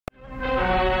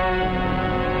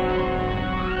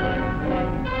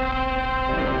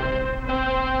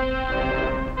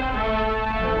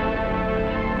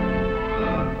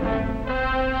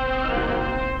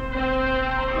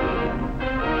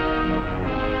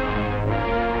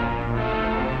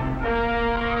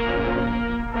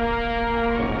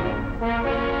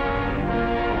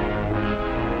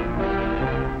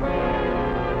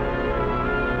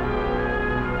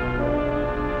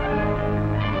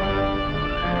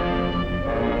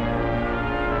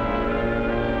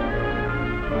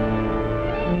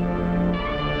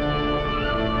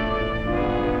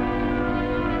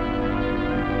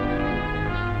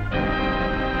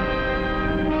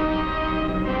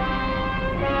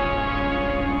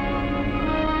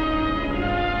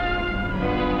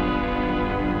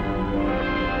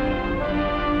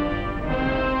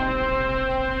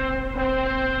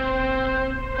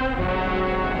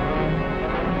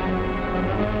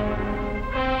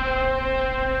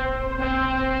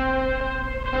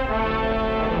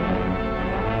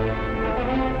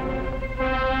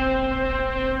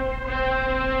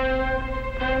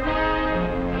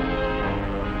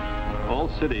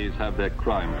have their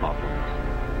crime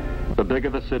problems. The bigger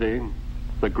the city,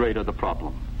 the greater the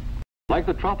problem. Like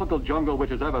the tropical jungle which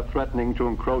is ever threatening to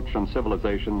encroach on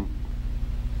civilization,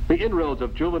 the inroads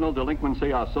of juvenile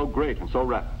delinquency are so great and so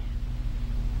rapid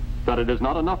that it is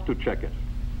not enough to check it.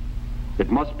 It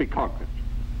must be conquered.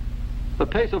 The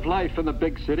pace of life in the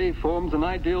big city forms an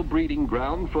ideal breeding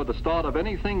ground for the start of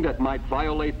anything that might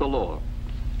violate the law.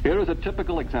 Here is a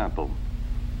typical example.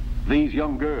 These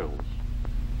young girls,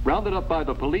 rounded up by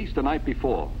the police the night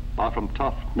before, are from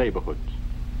tough neighborhoods,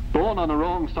 born on the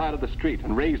wrong side of the street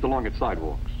and raised along its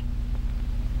sidewalks.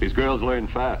 These girls learn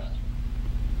fast.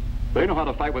 They know how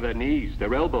to fight with their knees,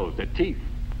 their elbows, their teeth,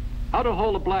 how to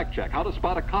hold a blackjack, how to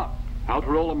spot a cop, how to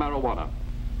roll a marijuana,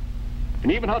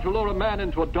 and even how to lure a man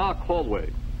into a dark hallway.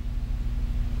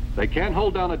 They can't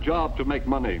hold down a job to make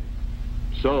money,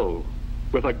 so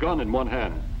with a gun in one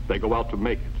hand, they go out to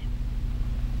make it.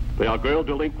 They are girl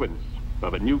delinquents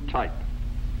of a new type.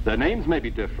 Their names may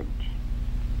be different,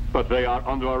 but they are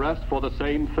under arrest for the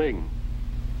same thing: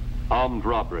 armed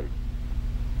robbery.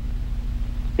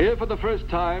 Here for the first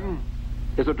time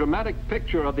is a dramatic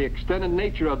picture of the extended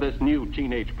nature of this new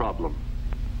teenage problem.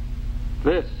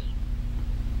 This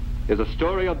is a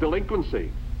story of delinquency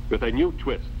with a new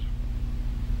twist.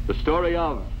 The story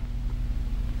of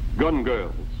gun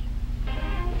girls.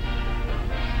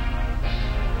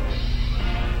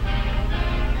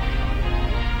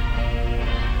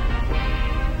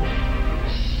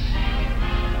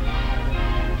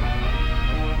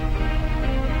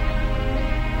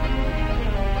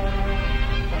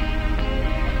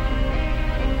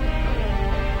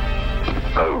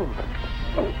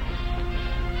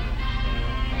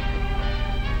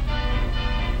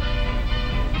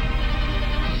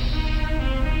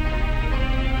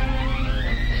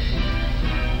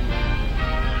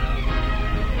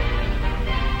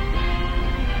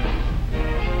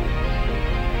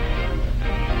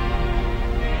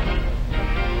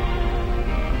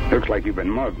 Looks like you've been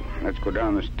mugged. Let's go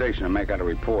down to the station and make out a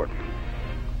report.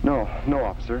 No,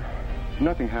 officer.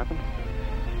 Nothing happened.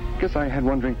 Guess I had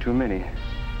one drink too many.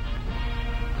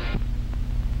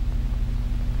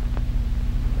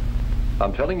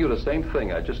 I'm telling you the same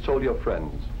thing I just told your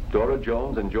friends, Dora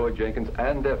Jones and Joy Jenkins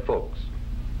and their folks.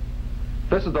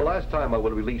 This is the last time I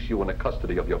will release you in the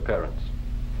custody of your parents.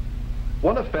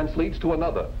 One offense leads to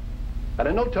another, and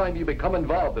in no time you become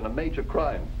involved in a major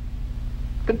crime.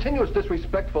 Continuous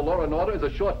disrespect for law and order is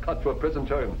a shortcut to a prison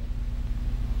term.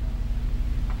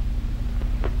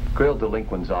 Girl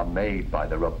delinquents are made by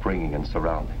their upbringing and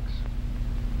surroundings.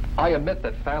 I admit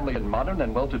that family in modern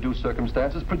and well-to-do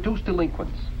circumstances produce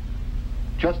delinquents,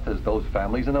 just as those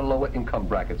families in the lower income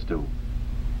brackets do.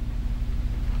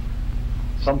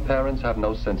 Some parents have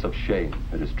no sense of shame,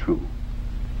 it is true.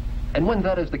 And when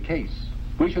that is the case,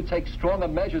 we should take stronger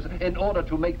measures in order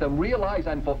to make them realize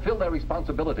and fulfill their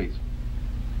responsibilities.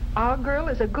 Our girl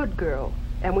is a good girl,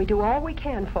 and we do all we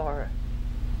can for her.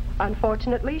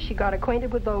 Unfortunately, she got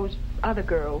acquainted with those other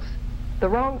girls, the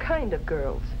wrong kind of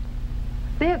girls.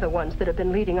 They're the ones that have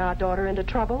been leading our daughter into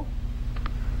trouble.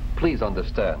 Please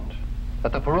understand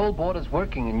that the parole board is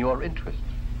working in your interest.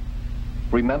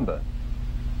 Remember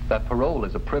that parole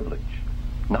is a privilege,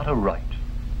 not a right.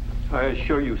 I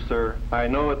assure you, sir, I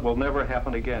know it will never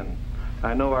happen again.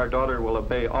 I know our daughter will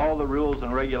obey all the rules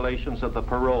and regulations of the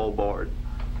parole board.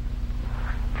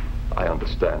 I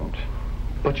understand.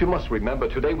 But you must remember,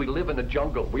 today we live in a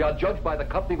jungle. We are judged by the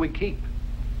company we keep.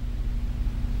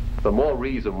 The more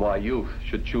reason why youth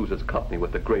should choose its company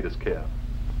with the greatest care.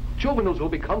 Juveniles who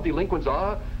become delinquents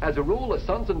are, as a rule, the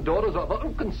sons and daughters of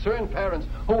unconcerned parents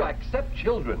who accept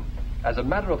children as a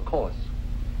matter of course.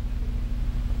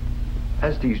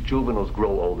 As these juveniles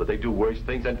grow older, they do worse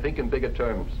things and think in bigger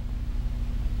terms.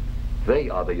 They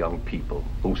are the young people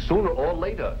who sooner or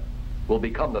later will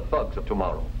become the thugs of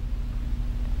tomorrow.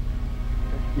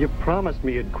 You promised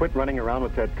me you'd quit running around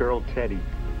with that girl, Teddy.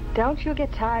 Don't you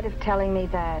get tired of telling me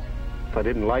that? If I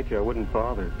didn't like you, I wouldn't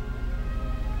bother.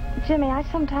 Jimmy, I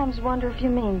sometimes wonder if you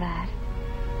mean that.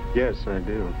 Yes, I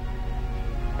do.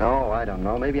 Oh, I don't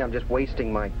know. Maybe I'm just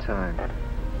wasting my time.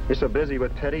 You're so busy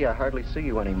with Teddy, I hardly see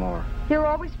you anymore. You're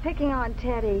always picking on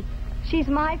Teddy. She's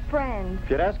my friend.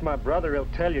 If you'd ask my brother, he'll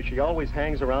tell you she always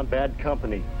hangs around bad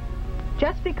company.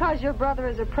 Just because your brother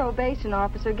is a probation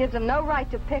officer gives him no right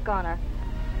to pick on her.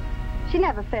 She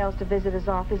never fails to visit his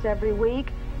office every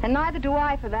week, and neither do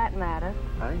I, for that matter.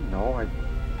 I know.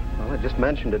 I just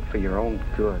mentioned it for your own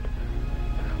good.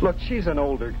 Look, she's an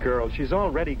older girl. She's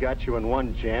already got you in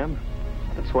one jam.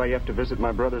 That's why you have to visit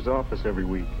my brother's office every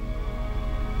week.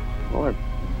 Well,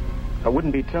 I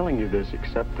wouldn't be telling you this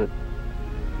except that,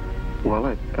 well,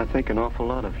 I think an awful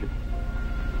lot of you.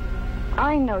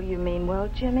 I know you mean well,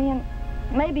 Jimmy, and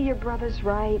maybe your brother's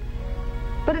right.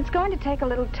 But it's going to take a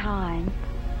little time.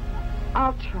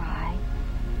 I'll try.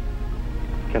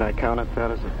 Can I count on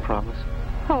that as a promise?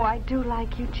 Oh, I do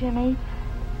like you, Jimmy.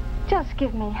 Just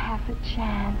give me half a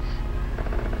chance.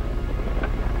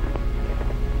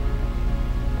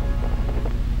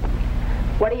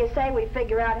 What do you say we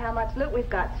figure out how much loot we've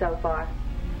got so far?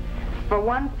 For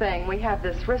one thing, we have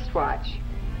this wristwatch.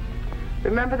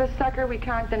 Remember the sucker we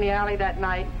conked in the alley that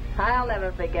night? I'll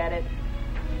never forget it.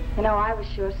 You know, I was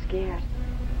sure scared.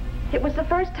 It was the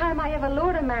first time I ever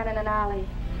lured a man in an alley.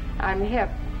 I'm hip,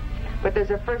 but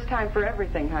there's a first time for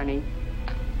everything, honey.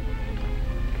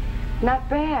 Not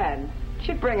bad.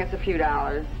 Should bring us a few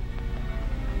dollars.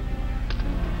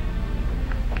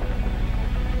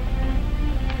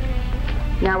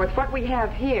 Now, with what we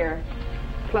have here,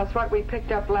 plus what we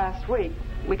picked up last week,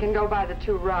 we can go buy the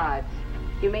 2 rods.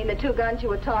 You mean the 2 guns you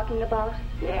were talking about?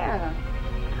 Yeah.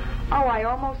 Oh, I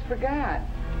almost forgot.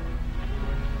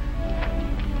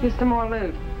 Here's some more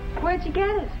loot. Where'd you get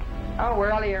it? Oh,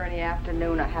 earlier in the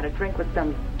afternoon, I had a drink with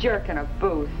some jerk in a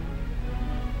booth.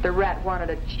 The rat wanted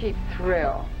a cheap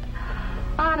thrill.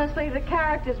 Honestly, the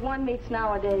characters one meets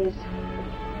nowadays.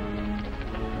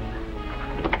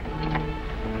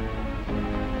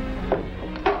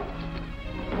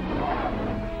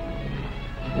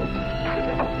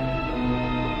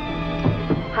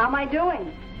 How am I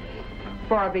doing?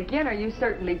 For a beginner, you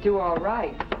certainly do all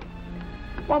right.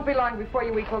 Won't be long before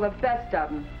you equal the best of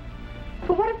them.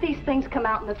 But what if these things come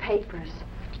out in the papers?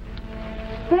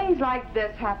 Things like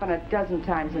this happen a dozen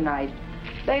times a night.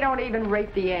 They don't even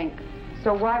rate the ink.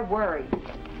 So why worry?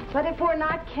 But if we're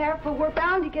not careful, we're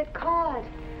bound to get caught.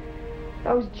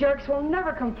 Those jerks will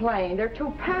never complain. They're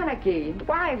too panicky.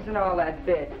 Wives and all that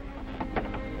bit.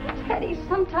 Teddy,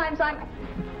 sometimes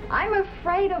I'm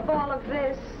afraid of all of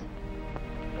this.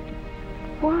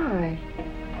 Why?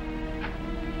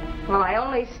 Well, I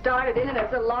only started in it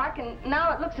as a lark, and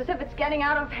now it looks as if it's getting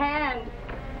out of hand.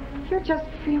 You're just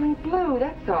feeling blue,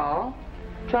 that's all.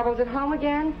 Troubles at home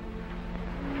again?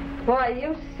 Boy,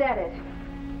 you said it.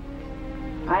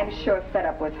 I'm sure fed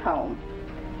up with home.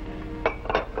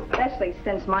 Especially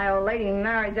since my old lady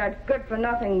married that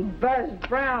good-for-nothing Buzz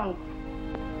Brown.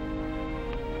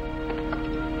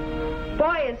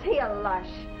 Boy, is he a lush.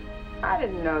 I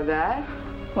didn't know that.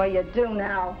 Well, you do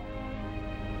now.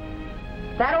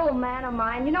 That old man of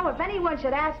mine, you know, if anyone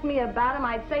should ask me about him,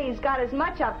 I'd say he's got as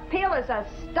much appeal as a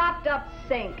stopped-up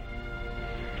sink.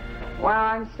 Well,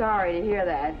 I'm sorry to hear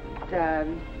that.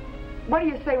 What do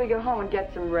you say we go home and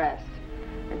get some rest?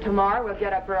 And tomorrow we'll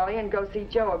get up early and go see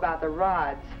Joe about the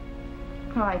rods.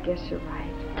 Oh, I guess you're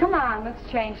right. Come on, let's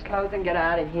change clothes and get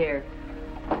out of here.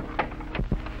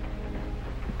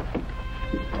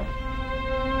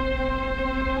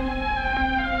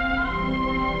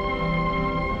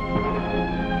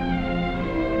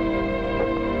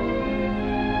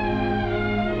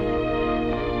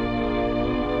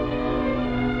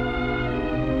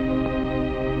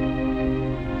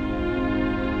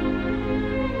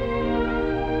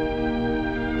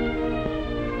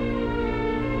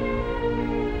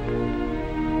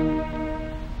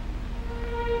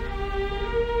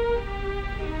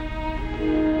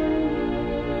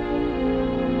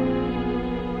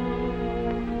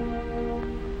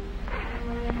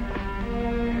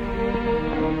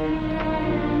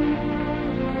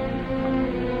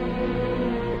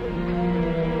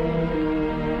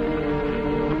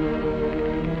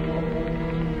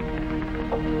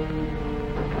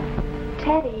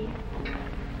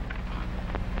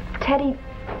 Teddy,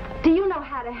 do you know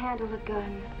how to handle a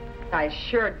gun? I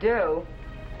sure do.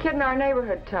 Kid in our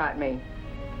neighborhood taught me.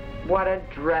 What a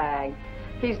drag.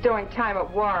 He's doing time at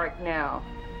Warwick now.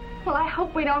 Well, I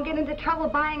hope we don't get into trouble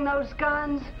buying those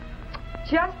guns.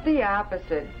 Just the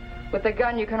opposite. With a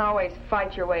gun, you can always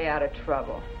fight your way out of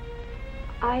trouble.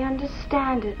 I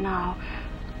understand it now.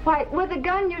 Why, with a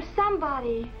gun, you're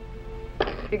somebody.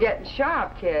 You're getting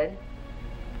sharp, kid.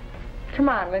 Come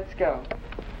on, let's go.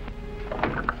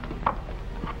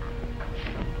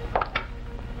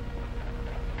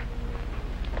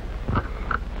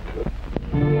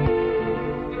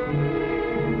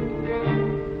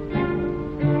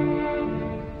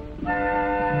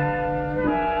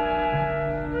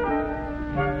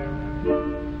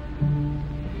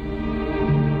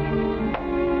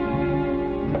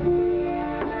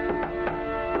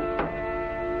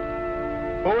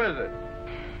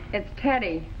 It's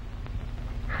Teddy.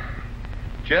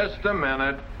 Just a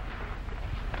minute.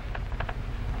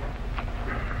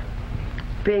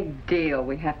 Big deal.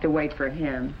 We have to wait for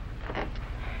him.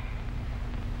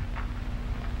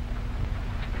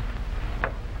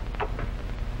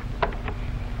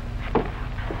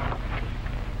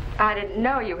 I didn't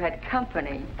know you had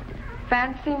company.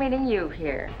 Fancy meeting you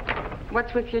here.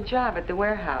 What's with your job at the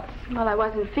warehouse? Well, I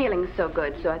wasn't feeling so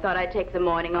good, so I thought I'd take the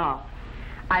morning off.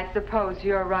 I suppose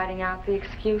you're writing out the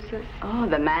excuses? Oh,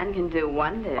 the man can do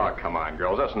wonders. Oh, come on,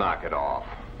 girls. Let's knock it off.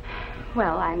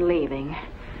 Well, I'm leaving.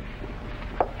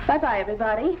 Bye-bye,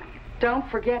 everybody. Don't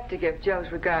forget to give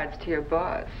Joe's regards to your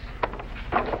boss.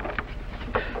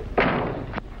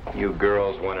 You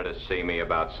girls wanted to see me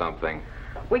about something.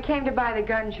 We came to buy the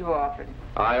guns you offered.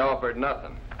 I offered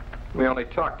nothing. We only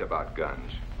talked about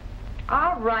guns.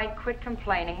 All right, quit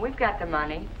complaining. We've got the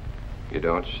money. You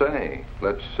don't say.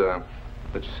 Let's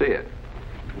see it.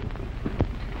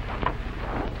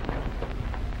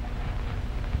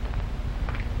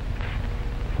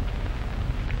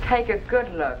 Take a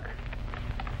good look.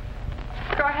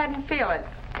 Go ahead and feel it.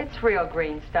 It's real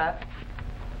green stuff.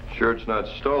 Sure it's not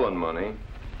stolen money.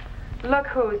 Look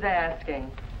who's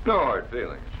asking. No hard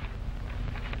feelings.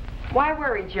 Why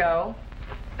worry, Joe?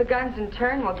 The guns in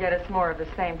turn will get us more of the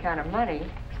same kind of money.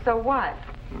 So what?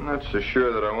 I'm not so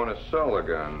sure that I want to sell the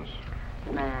guns.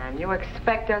 Man, you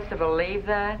expect us to believe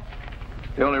that?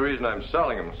 The only reason I'm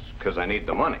selling them is because I need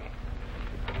the money.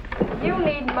 You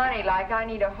need money like I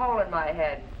need a hole in my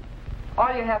head.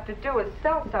 All you have to do is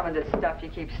sell some of this stuff you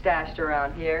keep stashed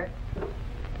around here.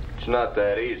 It's not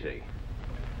that easy.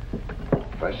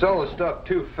 If I sell the stuff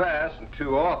too fast and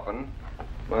too often,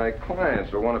 my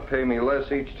clients will want to pay me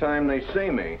less each time they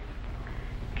see me.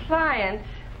 Clients?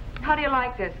 How do you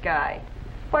like this guy?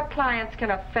 What clients can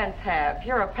a fence have?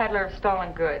 You're a peddler of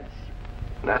stolen goods.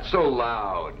 Not so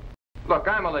loud. Look,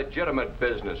 I'm a legitimate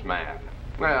businessman.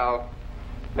 Well,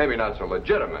 maybe not so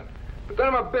legitimate, but then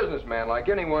I'm a businessman like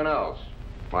anyone else.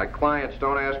 My clients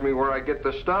don't ask me where I get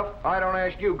the stuff. I don't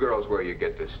ask you girls where you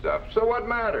get this stuff. So what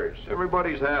matters?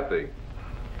 Everybody's happy.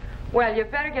 Well, you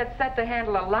better get set to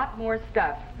handle a lot more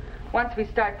stuff. Once we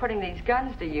start putting these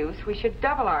guns to use, we should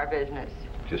double our business.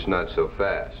 Just not so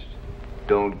fast.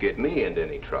 Don't get me into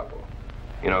any trouble.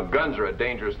 You know, guns are a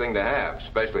dangerous thing to have,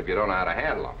 especially if you don't know how to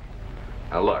handle them.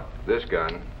 Now look, this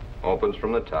gun opens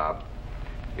from the top.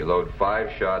 You load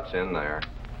 5 shots in there.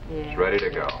 Yeah. It's ready to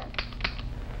go.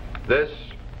 This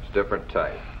is different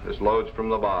type. This loads from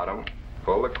the bottom.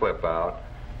 Pull the clip out.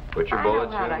 Put your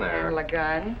bullets I know how in to there. handle a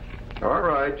gun. All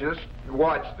right, just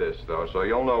watch this, though, so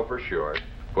you'll know for sure.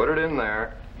 Put it in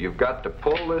there. You've got to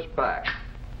pull this back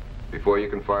before you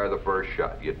can fire the first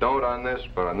shot. You don't on this,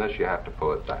 but on this you have to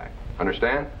pull it back.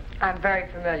 Understand? I'm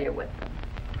very familiar with them.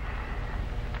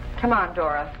 Come on,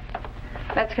 Dora.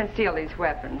 Let's conceal these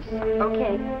weapons.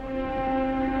 Okay.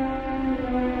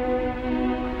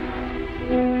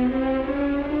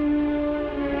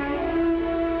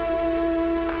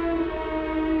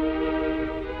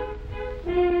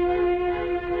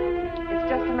 It's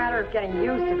just a matter of getting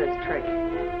used to this trick.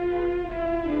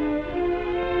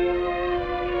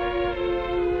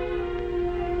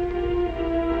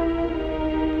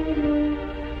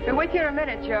 Be with you in a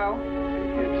minute, Joe.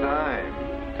 Take your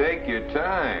time. Take your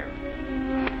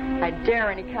time. I dare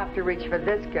any cop to reach for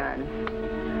this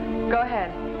gun. Go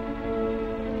ahead.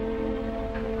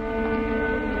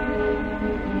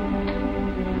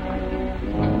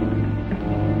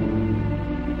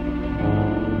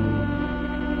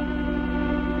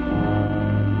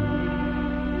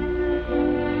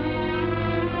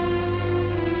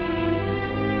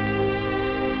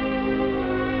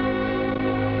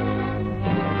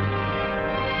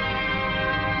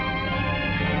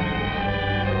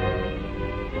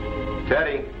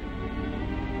 Teddy,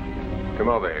 come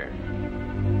over here.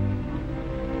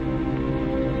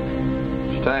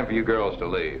 It's time for you girls to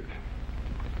leave.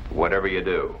 Whatever you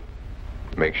do,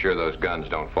 make sure those guns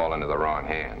don't fall into the wrong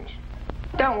hands.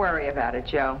 Don't worry about it,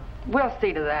 Joe. We'll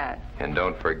see to that. And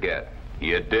don't forget,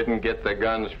 you didn't get the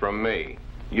guns from me.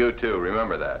 You too,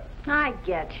 remember that. I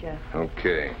get you.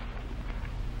 Okay.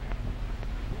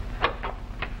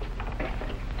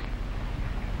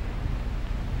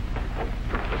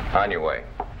 On your way.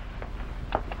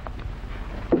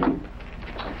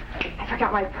 I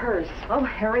forgot my purse. Oh,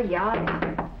 hurry up.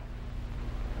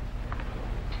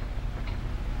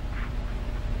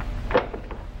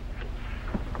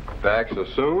 Back so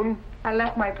soon? I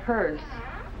left my purse.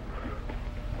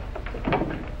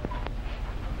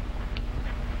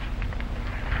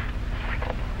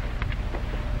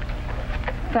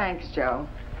 Thanks, Joe.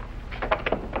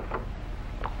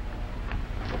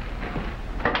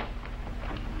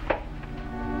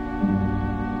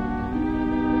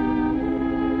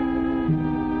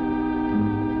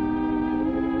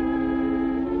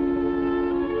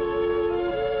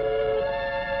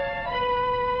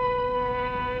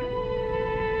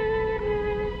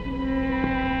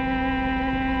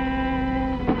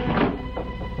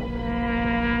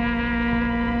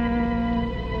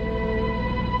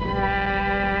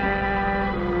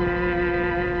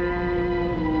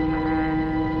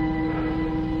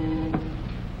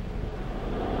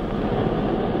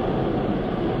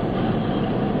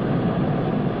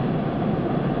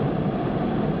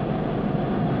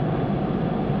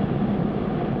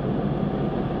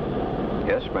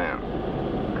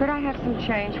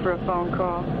 change for a phone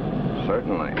call?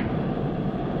 Certainly.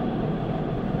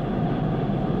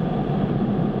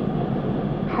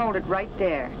 Hold it right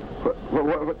there.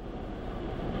 What?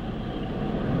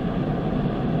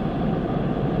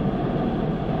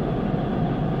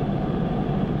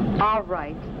 All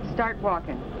right. Start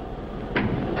walking.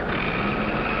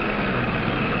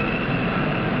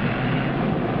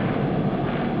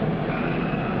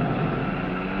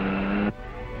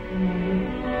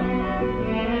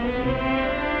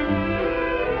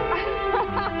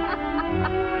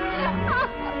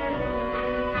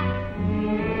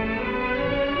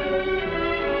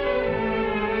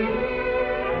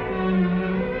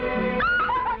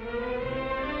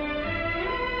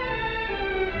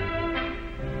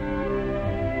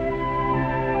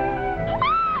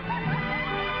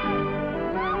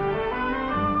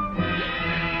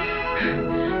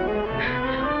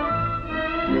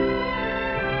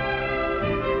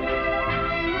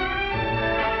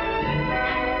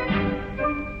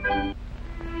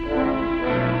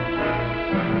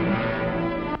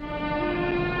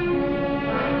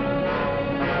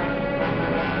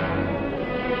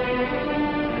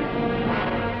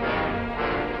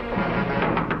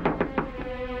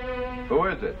 Who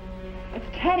is it? It's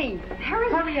Teddy.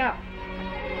 Hurry up.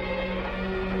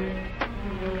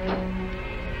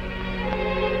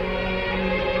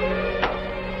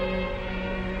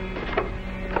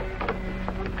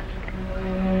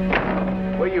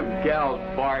 Will you gals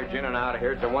barge in and out of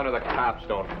here so one of the cops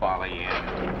don't follow you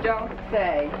in? Don't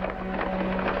say.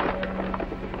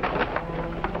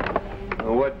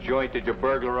 What joint did you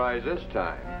burglarize this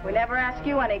time? We never ask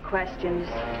you any questions.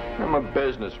 I'm a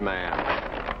businessman.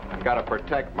 Gotta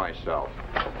protect myself.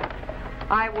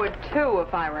 I would, too,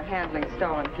 if I were handling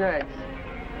stolen goods.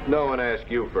 No one asked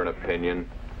you for an opinion.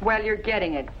 Well, you're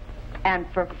getting it. And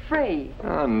for free.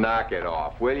 Oh, knock it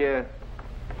off, will you?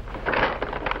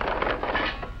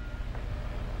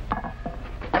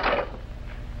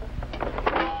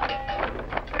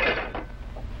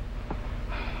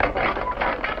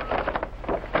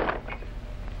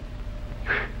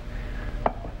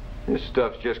 This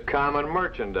stuff's just common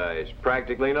merchandise,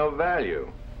 practically no value.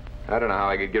 I don't know how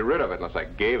I could get rid of it unless I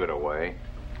gave it away.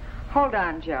 Hold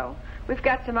on, Joe. We've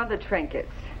got some other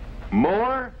trinkets.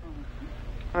 More?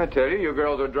 I tell you, you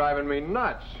girls are driving me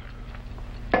nuts.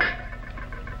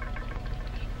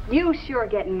 You sure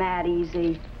getting mad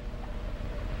easy.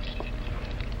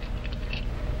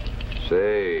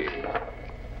 Say,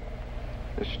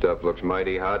 this stuff looks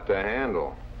mighty hot to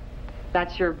handle.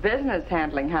 That's your business,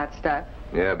 handling hot stuff.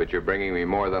 Yeah, but you're bringing me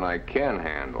more than I can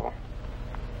handle.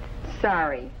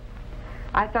 Sorry.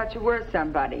 I thought you were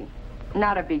somebody,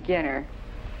 not a beginner.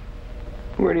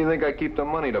 Where do you think I keep the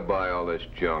money to buy all this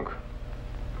junk?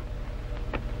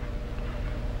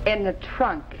 In the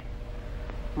trunk.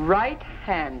 Right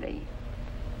handy.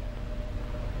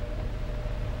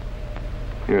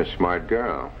 You're a smart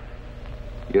girl.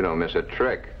 You don't miss a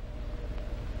trick.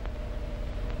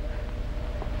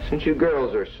 Since you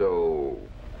girls are so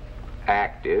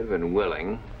active and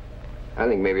willing, I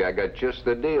think maybe I got just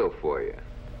the deal for you.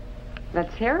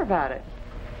 Let's hear about it.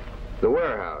 The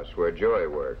warehouse where Joy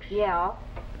works. Yeah.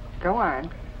 Go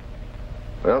on.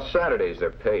 Well, Saturday's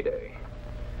their payday.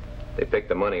 They pick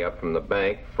the money up from the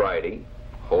bank Friday,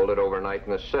 hold it overnight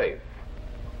in the safe.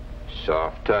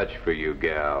 Soft touch for you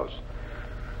gals.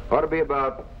 Ought to be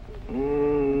about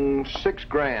 $6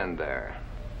 grand there.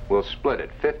 We'll split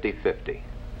it 50-50.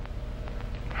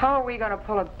 How are we going to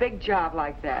pull a big job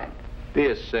like that? Be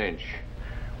a cinch.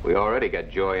 We already got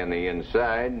Joy on the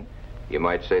inside. You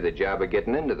might say the job of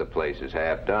getting into the place is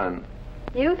half done.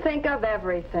 You think of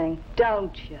everything,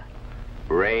 don't you?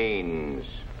 Brains.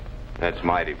 That's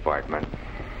my department.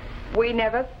 We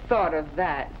never thought of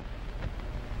that.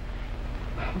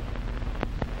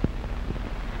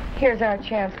 Here's our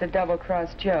chance to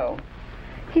double-cross Joe.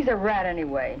 He's a rat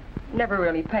anyway. Never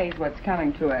really pays what's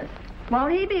coming to us.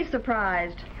 Won't he be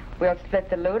surprised? We'll split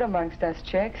the loot amongst us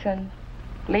chicks and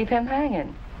leave him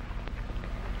hanging.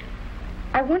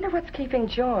 I wonder what's keeping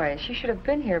Joy. She should have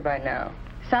been here by now.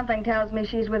 Something tells me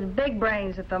she's with big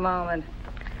brains at the moment.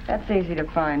 That's easy to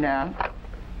find out.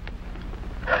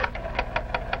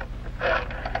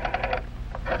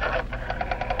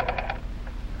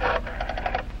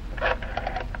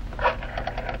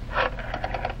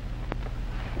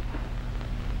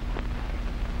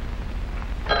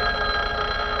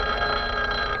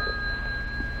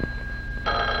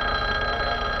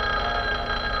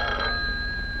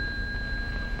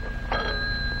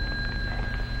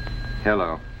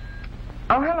 Hello.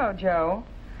 Oh, hello, Joe.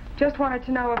 Just wanted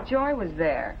to know if Joy was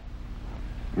there.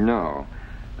 No.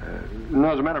 No,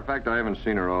 as a matter of fact, I haven't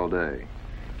seen her all day.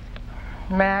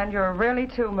 Man, you're really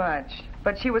too much.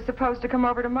 But she was supposed to come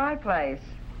over to my place.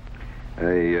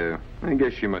 I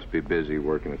guess she must be busy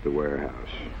working at the warehouse.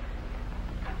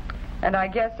 And I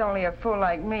guess only a fool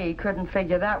like me couldn't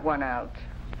figure that one out.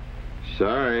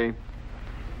 Sorry.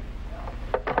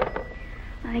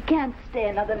 I can't stay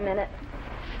another minute.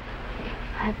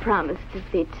 I promised to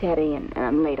see Teddy, and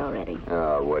I'm late already.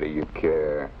 Oh, what do you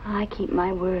care? I keep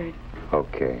my word.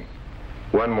 Okay.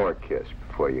 One more kiss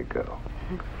before you go.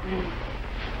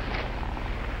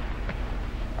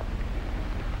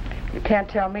 You can't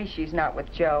tell me she's not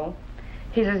with Joe.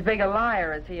 He's as big a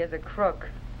liar as he is a crook.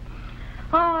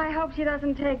 Oh, I hope she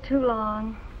doesn't take too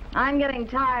long. I'm getting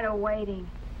tired of waiting.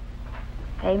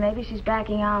 Hey, maybe she's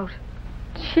backing out.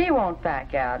 She won't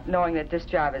back out, knowing that this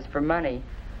job is for money.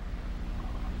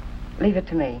 Leave it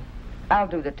to me. I'll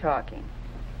do the talking.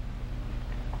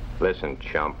 Listen,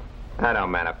 chump. I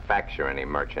don't manufacture any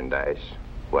merchandise.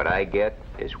 What I get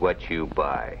is what you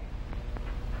buy.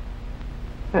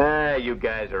 You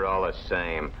guys are all the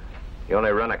same. You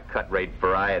only run a cut-rate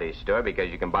variety store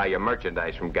because you can buy your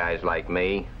merchandise from guys like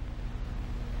me.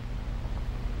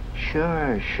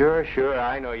 Sure.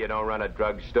 I know you don't run a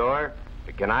drugstore.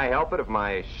 But can I help it if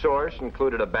my source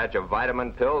included a batch of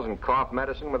vitamin pills and cough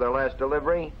medicine with their last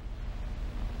delivery?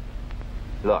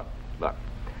 Look.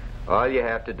 All you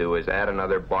have to do is add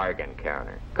another bargain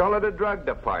counter. Call it a drug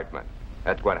department.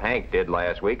 That's what Hank did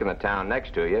last week in the town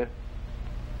next to you.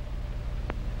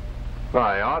 Well,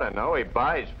 I ought to know. He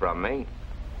buys from me.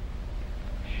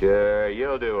 Sure,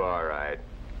 you'll do all right.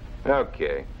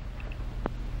 Okay.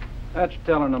 That's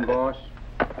telling them, boss.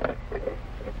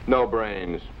 No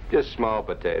brains. Just small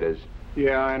potatoes.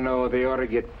 Yeah, I know. They ought to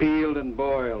get peeled and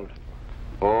boiled.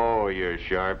 Oh, you're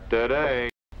sharp today.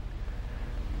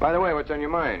 By the way, what's on your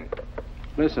mind?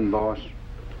 Listen, boss.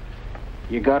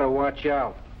 You gotta watch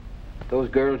out. Those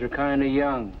girls are kind of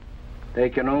young. They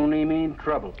can only mean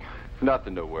trouble.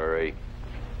 Nothing to worry.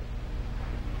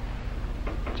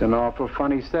 It's an awful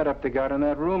funny setup they got in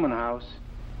that rooming house.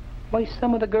 Why,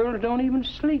 some of the girls don't even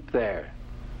sleep there.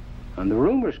 And the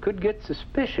roomers could get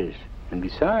suspicious. And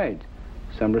besides,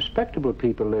 some respectable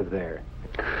people live there.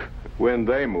 When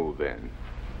they move in.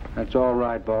 That's all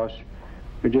right, boss.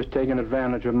 You're just taking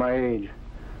advantage of my age.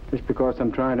 Just because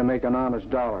I'm trying to make an honest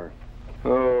dollar.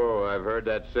 Oh, I've heard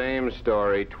that same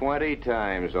story 20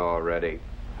 times already.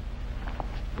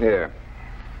 Here.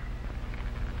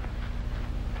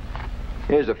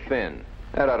 Here's a fin.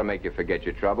 That ought to make you forget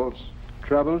your troubles.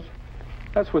 Troubles?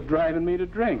 That's what's driving me to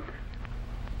drink.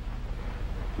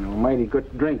 No mighty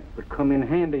good drink would come in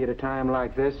handy at a time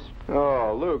like this.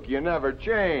 Oh, Luke, you never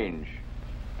change.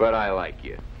 But I like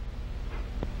you.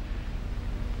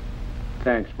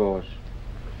 Thanks, boss.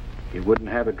 You wouldn't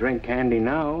have a drink handy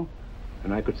now,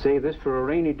 and I could save this for a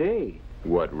rainy day.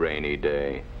 What rainy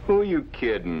day? Who are you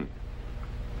kidding?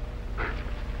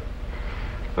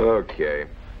 Okay.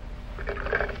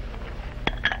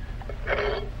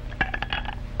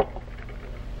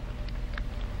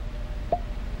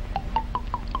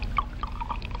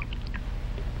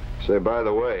 Say, by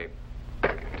the way,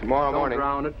 tomorrow morning...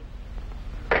 Don't drown it.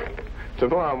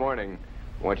 Tomorrow morning,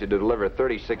 I want you to deliver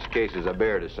 36 cases of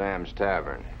beer to Sam's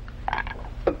Tavern.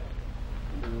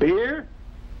 Beer?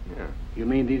 Yeah. You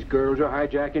mean these girls are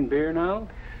hijacking beer now?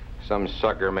 Some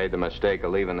sucker made the mistake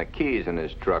of leaving the keys in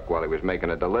his truck while he was making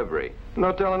a delivery.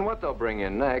 No telling what they'll bring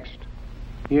in next.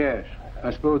 Yes.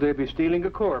 I suppose they'll be stealing a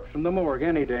corpse from the morgue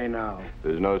any day now.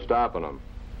 There's no stopping them.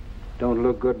 Don't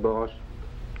look good, boss.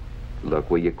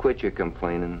 Look, will you quit your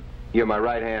complaining? You're my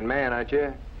right-hand man, aren't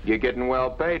you? You're getting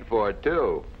well paid for it,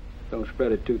 too. Don't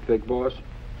spread it too thick, boss.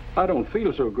 I don't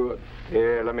feel so good.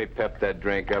 Here, let me pep that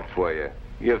drink up for you.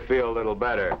 You'll feel a little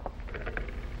better.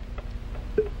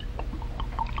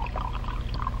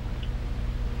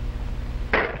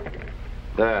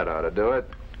 That ought to do it.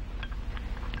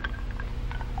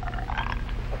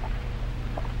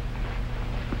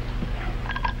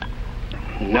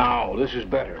 Now, this is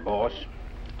better, boss.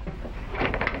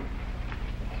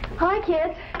 Hi,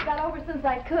 kids. Got over since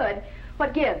I could.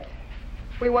 What gives?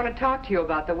 We want to talk to you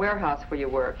about the warehouse where you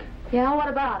work. Yeah, what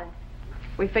about it?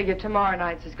 We figure tomorrow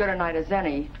night's as good a night as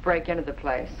any to break into the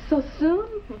place. So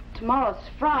soon? Tomorrow's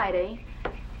Friday.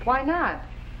 Why not?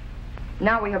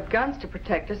 Now we have guns to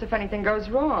protect us if anything goes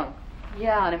wrong.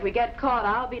 Yeah, and if we get caught,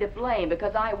 I'll be to blame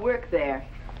because I work there.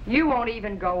 You won't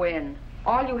even go in.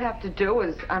 All you have to do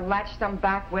is unlatch some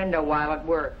back window while at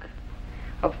work.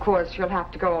 Of course, you'll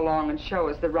have to go along and show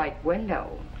us the right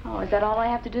window. Oh, is that all I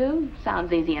have to do?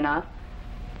 Sounds easy enough.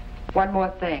 One more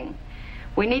thing.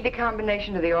 We need the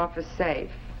combination to the office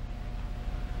safe.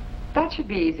 That should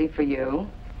be easy for you.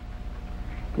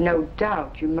 No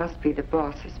doubt you must be the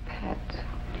boss's pet.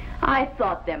 I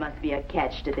thought there must be a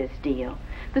catch to this deal.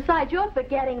 Besides, you're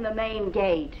forgetting the main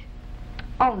gate.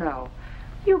 Oh, no.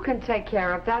 You can take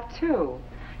care of that, too.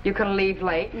 You can leave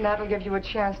late, and that'll give you a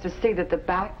chance to see that the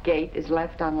back gate is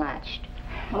left unlatched.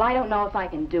 Well, I don't know if I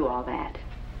can do all that.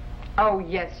 Oh,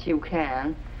 yes, you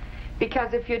can.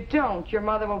 Because if you don't, your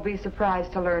mother will be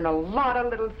surprised to learn a lot of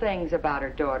little things about her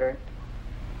daughter.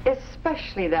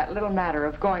 Especially that little matter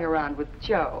of going around with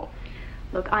Joe.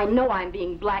 Look, I know I'm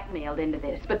being blackmailed into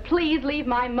this, but please leave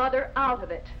my mother out of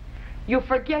it. You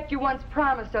forget you once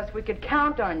promised us we could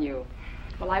count on you.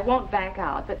 Well, I won't back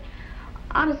out, but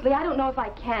honestly, I don't know if I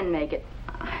can make it.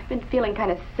 I've been feeling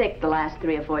kind of sick the last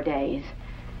 3 or 4 days.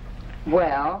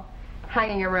 Well,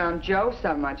 hanging around Joe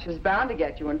so much is bound to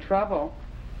get you in trouble.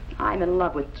 I'm in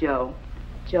love with Joe.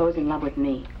 Joe's in love with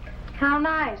me. How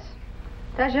nice.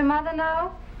 Does your mother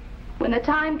know? When the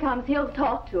time comes, he'll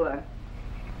talk to her.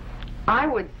 I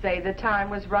would say the time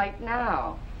was right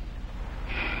now.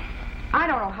 I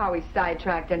don't know how he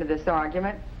sidetracked into this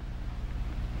argument.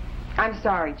 I'm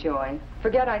sorry, Joy.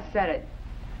 Forget I said it.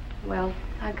 Well,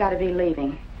 I've got to be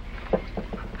leaving.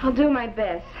 I'll do my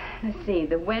best. Let's see,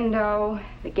 the window,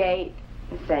 the gate,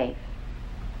 the safe.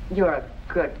 You're a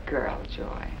good girl,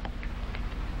 Joy.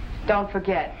 Don't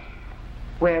forget,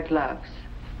 wear gloves.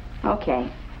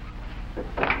 Okay.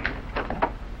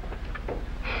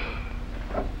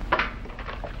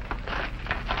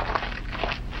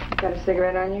 Got a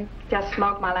cigarette on you? Just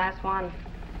smoked my last one.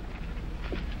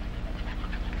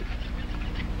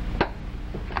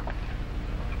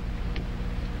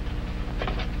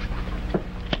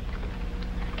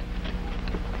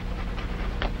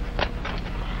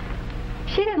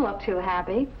 She didn't look too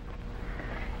happy.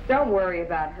 Don't worry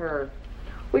about her.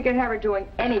 We can have her doing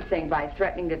anything by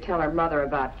threatening to tell her mother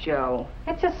about Joe.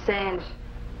 It's a cinch.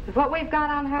 With what we've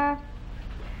got on her.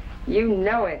 You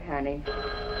know it, honey.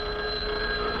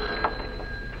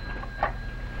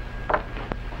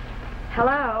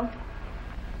 Hello?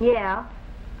 Yeah.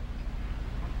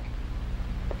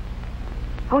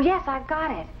 Oh, yes, I've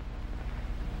got it.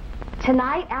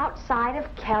 Tonight outside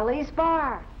of Kelly's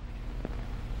bar.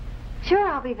 Sure,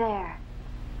 I'll be there.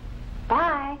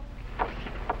 Bye.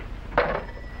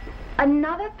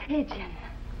 Another pigeon.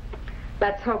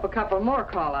 Let's hope a couple more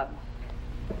call up.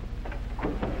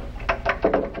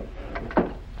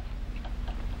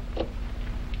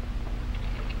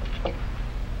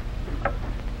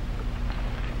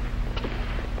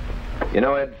 You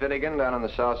know Ed Finnegan down on the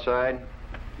south side?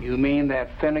 You mean that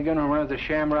Finnegan who runs the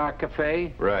Shamrock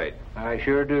Cafe? Right. I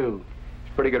sure do.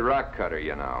 He's a pretty good rock cutter,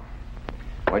 you know.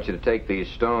 I want you to take these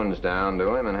stones down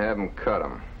to him and have him cut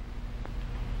them.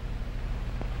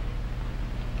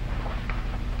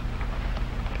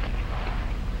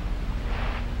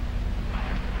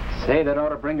 Say, that ought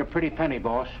to bring a pretty penny,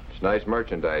 boss. It's nice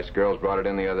merchandise. Girls brought it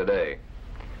in the other day.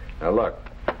 Now, look.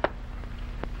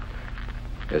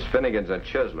 This Finnegan's a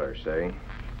chiseler, see?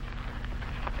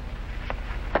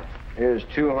 Here's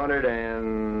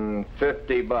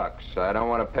 $250. I don't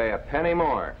want to pay a penny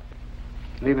more.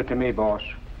 Leave it to me, boss.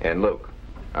 And Luke,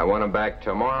 I want him back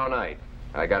tomorrow night.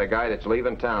 I got a guy that's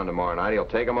leaving town tomorrow night. He'll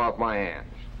take them off my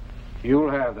hands.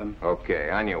 You'll have them. Okay,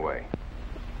 on your way.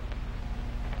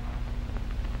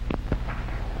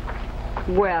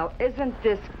 Well, isn't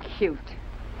this cute?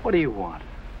 What do you want?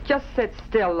 Just sit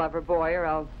still, lover boy, or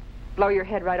I'll blow your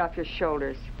head right off your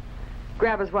shoulders.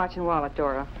 Grab his watch and wallet,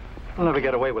 Dora. I'll never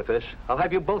get away with this. I'll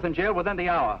have you both in jail within the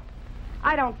hour.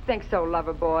 I don't think so,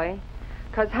 lover boy.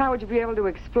 Because how would you be able to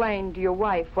explain to your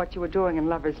wife what you were doing in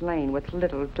Lover's Lane with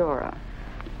little Dora?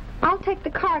 I'll take the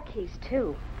car keys,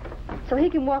 too. So he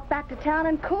can walk back to town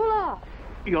and cool off.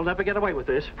 You'll never get away with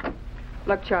this.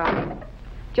 Look, Charlie,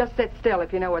 just sit still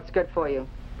if you know what's good for you.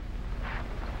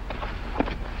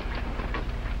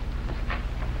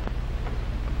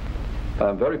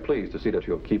 I'm very pleased to see that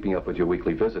you're keeping up with your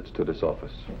weekly visits to this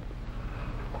office.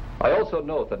 I also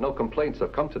note that no complaints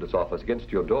have come to this office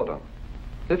against your daughter.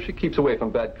 If she keeps away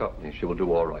from bad company, she will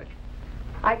do all right.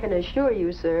 I can assure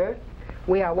you, sir,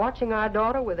 we are watching our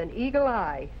daughter with an eagle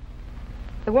eye.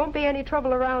 There won't be any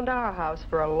trouble around our house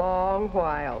for a long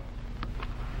while.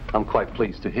 I'm quite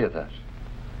pleased to hear that.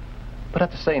 But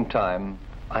at the same time,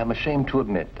 I am ashamed to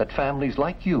admit that families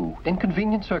like you, in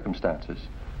convenient circumstances,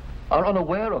 are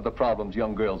unaware of the problems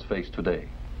young girls face today,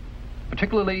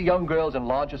 particularly young girls in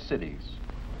larger cities,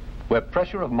 where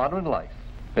pressure of modern life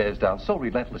bears down so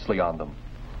relentlessly on them.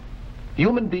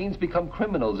 Human beings become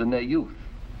criminals in their youth.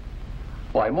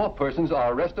 Why, more persons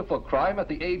are arrested for crime at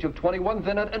the age of 21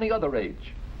 than at any other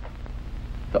age.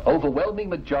 The overwhelming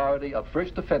majority of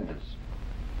first offenders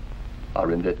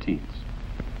are in their teens.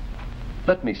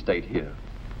 Let me state here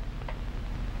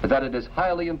that it is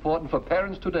highly important for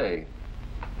parents today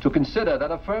to consider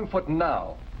that a firm foot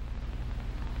now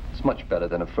is much better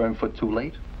than a firm foot too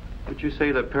late. Would you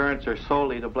say that parents are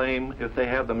solely to blame if they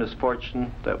have the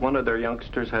misfortune that one of their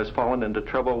youngsters has fallen into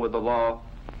trouble with the law?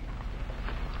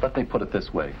 Let me put it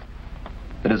this way.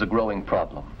 It is a growing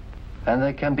problem, and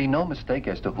there can be no mistake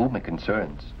as to whom it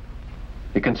concerns.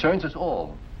 It concerns us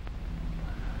all.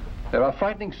 There are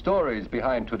frightening stories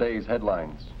behind today's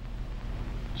headlines.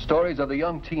 Stories of the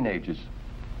young teenagers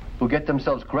who get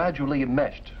themselves gradually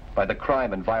enmeshed by the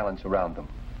crime and violence around them.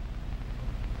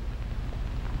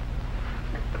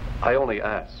 I only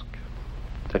ask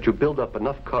that you build up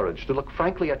enough courage to look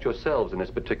frankly at yourselves in this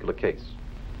particular case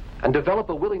and develop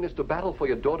a willingness to battle for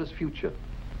your daughter's future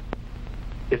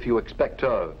if you expect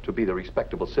her to be the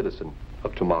respectable citizen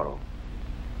of tomorrow.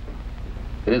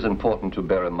 It is important to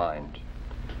bear in mind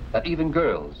that even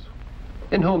girls,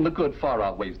 in whom the good far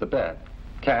outweighs the bad,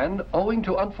 can, owing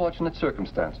to unfortunate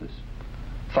circumstances,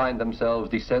 find themselves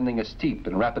descending a steep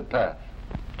and rapid path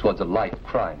towards a life of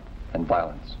crime and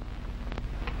violence.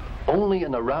 Only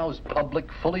an aroused public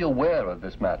fully aware of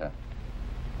this matter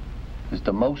is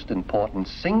the most important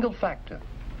single factor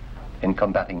in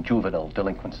combating juvenile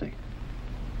delinquency.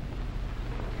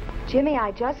 Jimmy,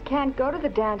 I just can't go to the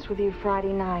dance with you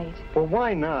Friday night. Well,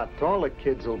 why not? All the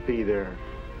kids will be there.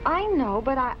 I know,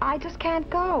 but I just can't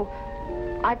go.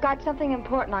 I've got something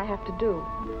important I have to do.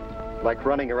 Like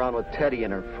running around with Teddy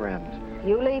and her friend.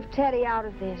 You leave Teddy out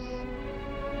of this.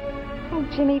 Oh,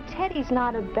 Jimmy, Teddy's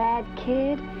not a bad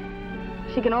kid.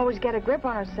 She can always get a grip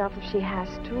on herself if she has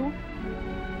to.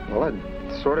 Well,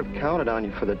 I sort of counted on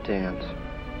you for the dance.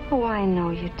 Oh, I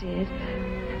know you did.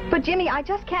 But, Jimmy, I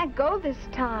just can't go this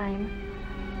time.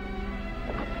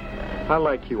 I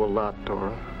like you a lot,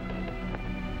 Dora.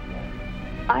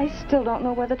 I still don't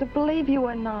know whether to believe you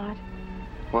or not.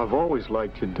 Well, I've always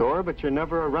liked you, Dora, but you're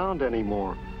never around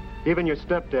anymore. Even your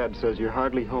stepdad says you're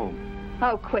hardly home.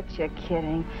 Oh, quit your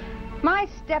kidding. My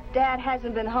stepdad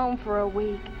hasn't been home for a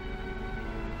week.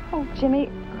 Oh, Jimmy,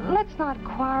 let's not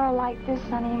quarrel like this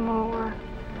anymore.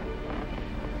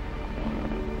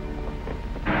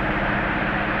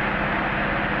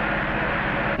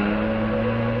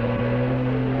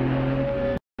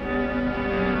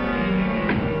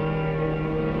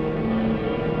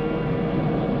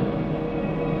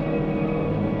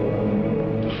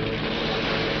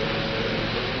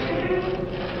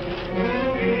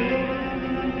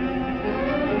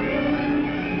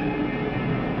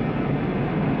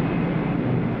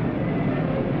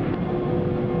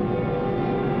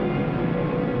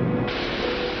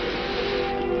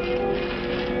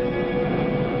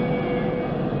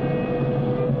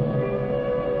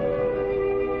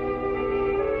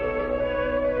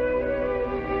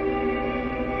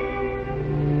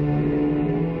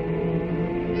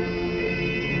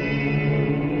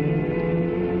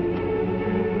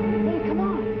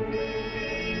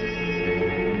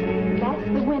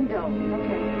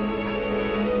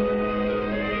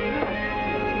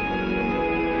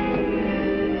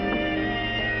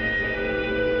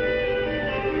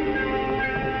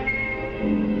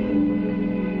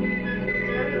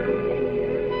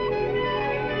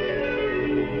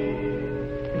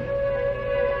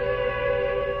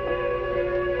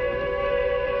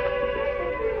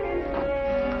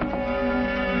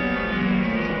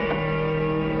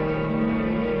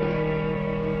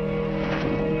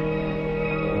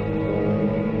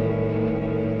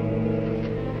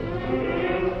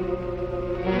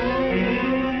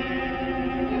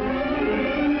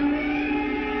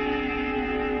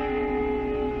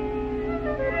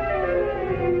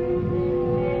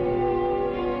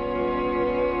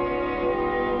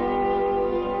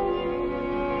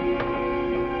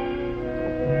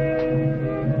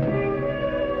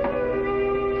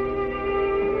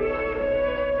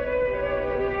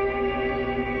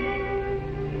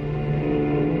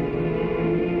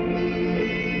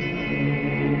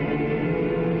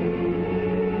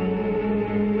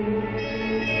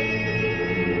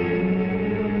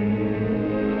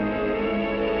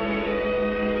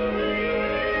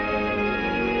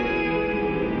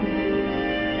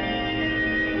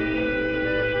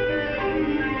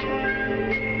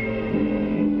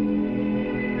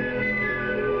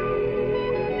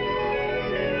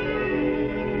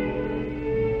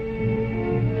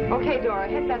 Okay, Dora,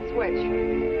 hit that switch.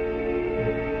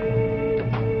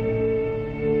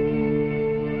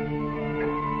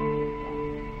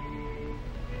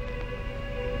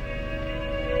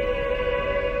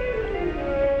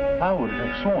 I would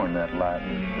have sworn that light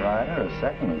was brighter a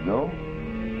second ago.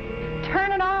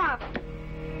 Turn it off.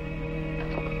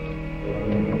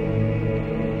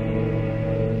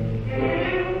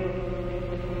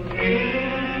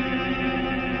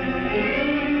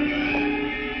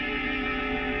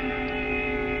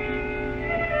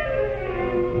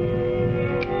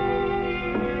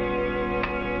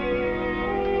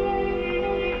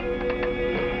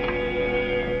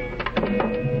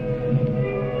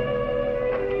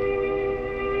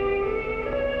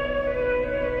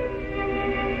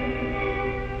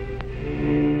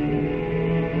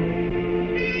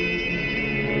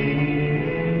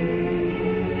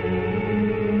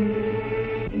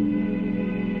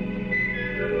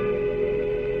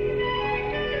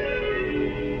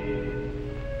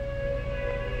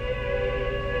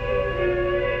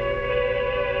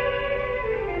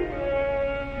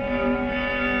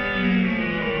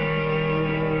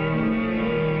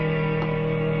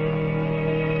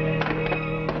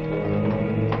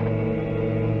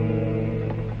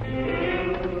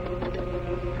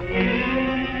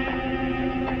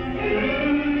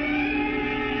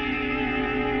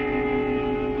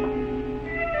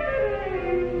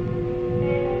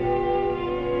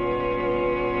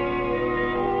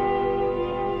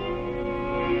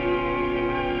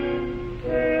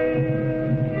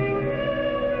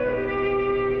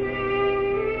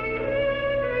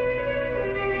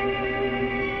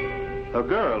 A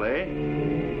girl, eh?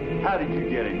 How did you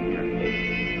get in here?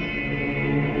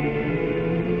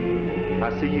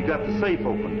 I see you got the safe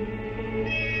open.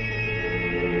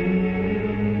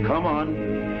 Come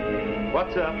on.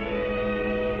 What's up?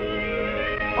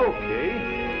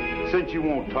 Okay. Since you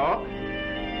won't talk,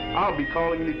 I'll be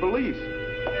calling the police.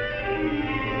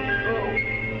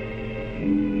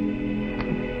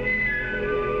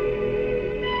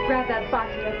 Grab that box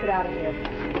and let's get out of here.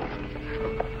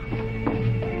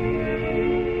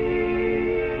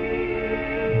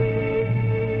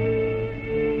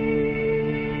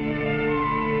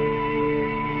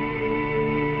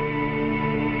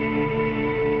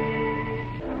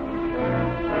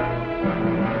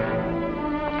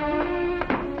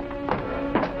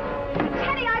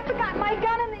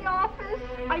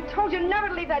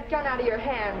 That gun out of your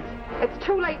hands. It's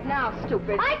too late now,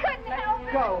 stupid. I couldn't help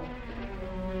it. Go.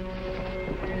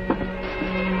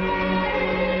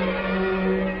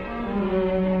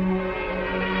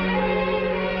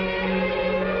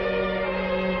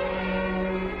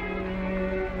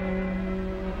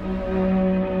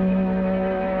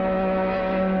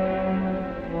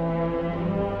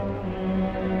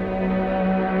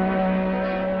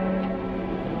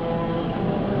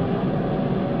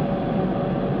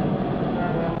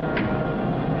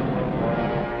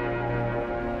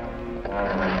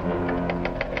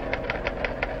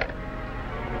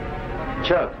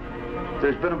 Chuck,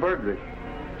 there's been a burglary.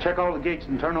 Check all the gates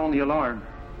and turn on the alarm.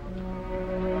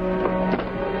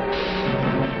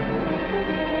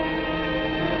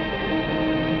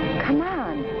 Come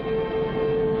on.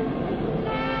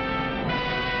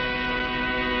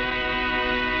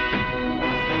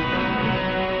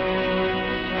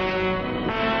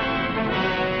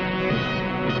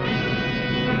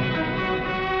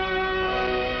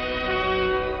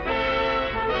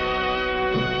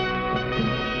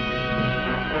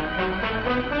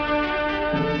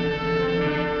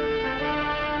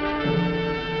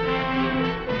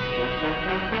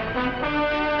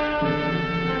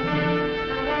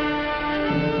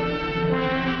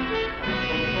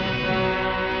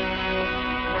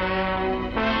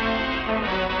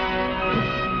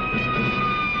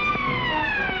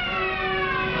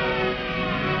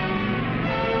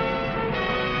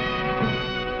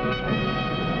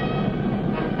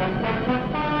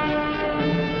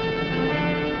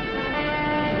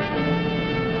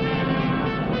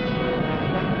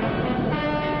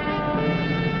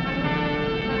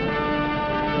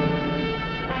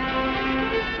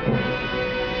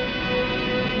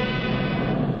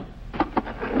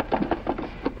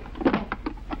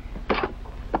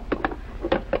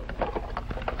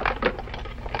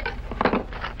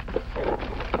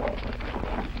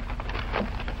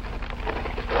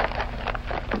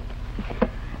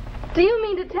 Do you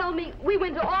mean to tell me we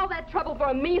went to all that trouble for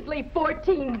a measly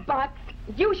 $14?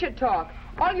 You should talk.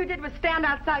 All you did was stand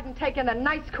outside and take in the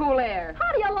nice, cool air.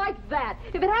 How do you like that?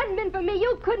 If it hadn't been for me,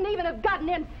 you couldn't even have gotten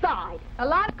inside. A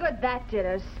lot of good that did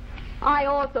us. I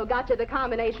also got you the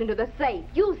combination to the safe.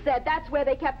 You said that's where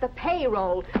they kept the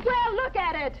payroll. Well, look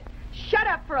at it. Shut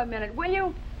up for a minute, will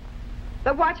you?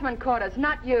 The watchman caught us,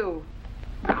 not you.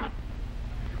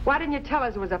 Why didn't you tell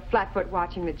us it was a flatfoot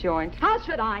watching the joint? How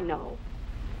should I know?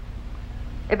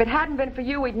 If it hadn't been for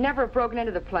you, we'd never have broken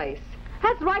into the place.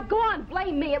 That's right. Go on,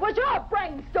 blame me. It was your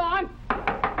brainstorm.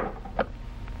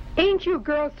 Ain't you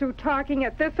girls through talking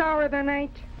at this hour of the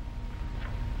night?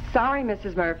 Sorry,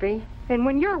 Mrs. Murphy. And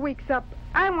when your week's up,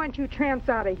 I want you tramps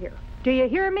out of here. Do you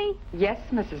hear me? Yes,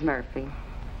 Mrs. Murphy.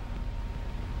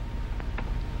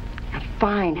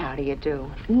 Fine, how do you do?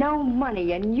 No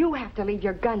money, and you have to leave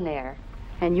your gun there.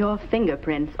 And your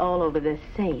fingerprints all over this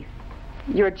safe.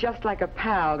 You're just like a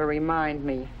pal to remind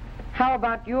me. How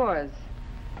about yours?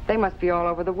 They must be all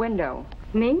over the window.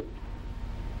 Me?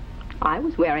 I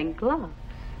was wearing gloves.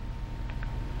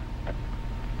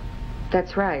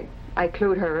 That's right. I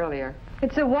clued her earlier.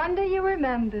 It's a wonder you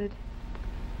remembered.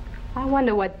 I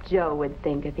wonder what Joe would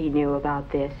think if he knew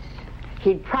about this.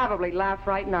 He'd probably laugh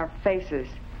right in our faces.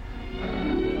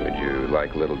 Would you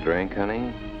like a little drink,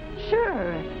 honey?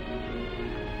 Sure.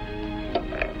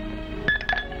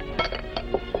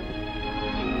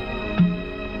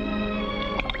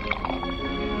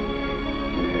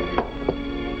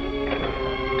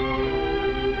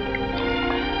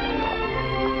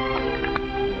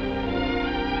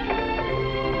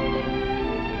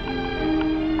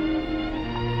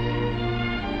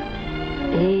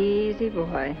 Easy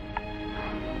boy.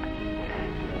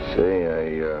 Say,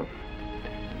 I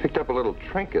picked up a little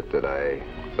trinket that I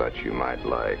thought you might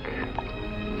like.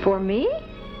 For me?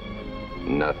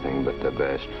 Nothing but the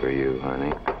best for you,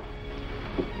 honey.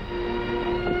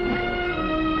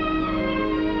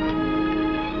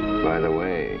 By the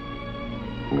way,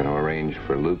 I'm going to arrange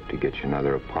for Luke to get you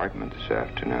another apartment this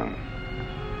afternoon.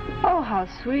 Oh, how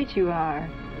sweet you are.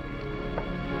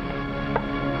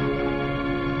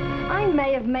 I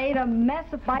may have made a mess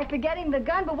by forgetting the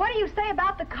gun, but what do you say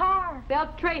about the car?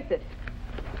 They'll trace it.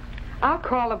 I'll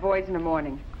call the boys in the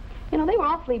morning. You know, they were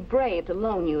awfully brave to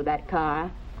loan you that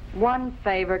car. One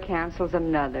favor cancels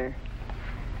another.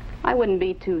 I wouldn't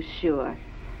be too sure.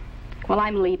 Well,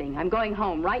 I'm leaving. I'm going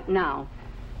home right now.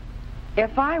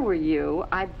 If I were you,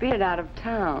 I'd beat it out of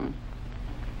town.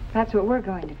 That's what we're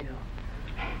going to do.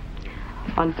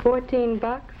 On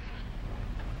 $14?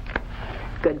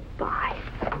 Goodbye.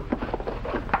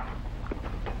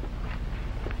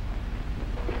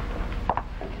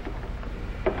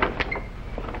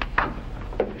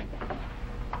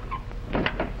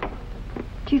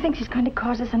 Do you think she's going to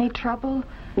cause us any trouble?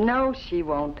 No, she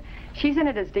won't. She's in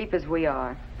it as deep as we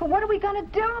are. But what are we going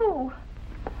to do?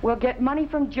 We'll get money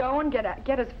from Joe and get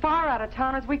as far out of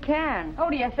town as we can. Oh,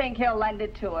 do you think he'll lend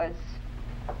it to us?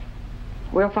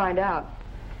 We'll find out.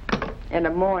 In the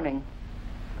morning.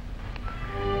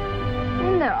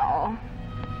 No.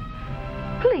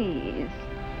 Please.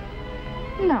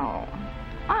 No.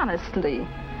 Honestly,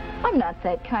 I'm not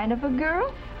that kind of a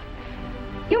girl.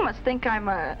 You must think I'm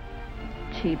a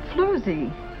cheap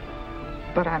floozy.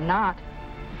 But I'm not.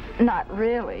 Not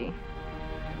really.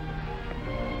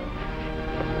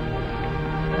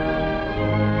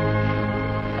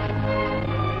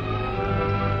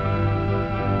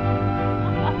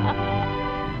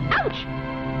 Ouch!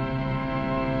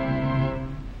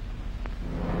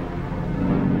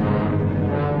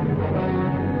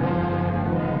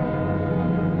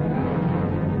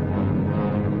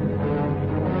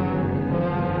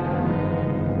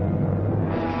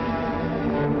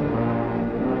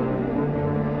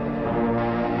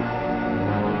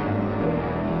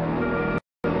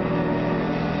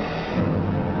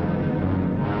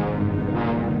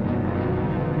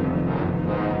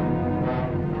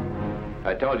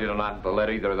 I told you not to let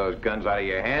either of those guns out of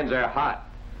your hands. They're hot.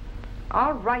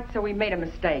 All right, so we made a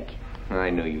mistake. I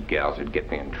knew you gals would get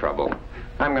me in trouble.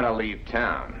 I'm going to leave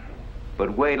town.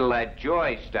 But wait till that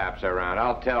Joy stops around.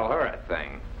 I'll tell her a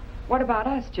thing. What about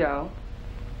us, Joe?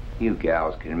 You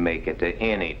gals can make it to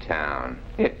any town,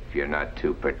 if you're not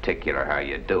too particular how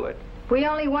you do it. We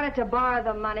only wanted to borrow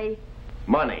the money.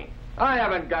 Money? I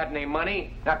haven't got any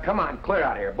money. Now, come on, clear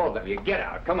out of here, both of you. Get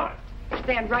out, come on.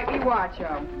 Stand right where you are,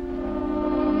 Joe.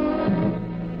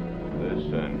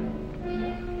 Listen,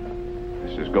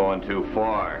 this is going too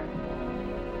far.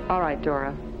 All right,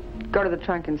 Dora. Go to the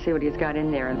trunk and see what he's got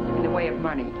in there in the way of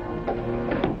money.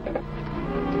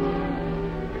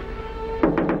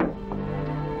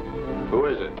 Who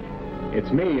is it?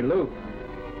 It's me, Luke.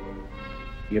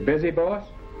 You busy, boss?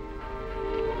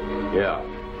 Yeah.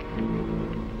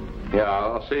 Yeah,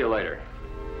 I'll see you later.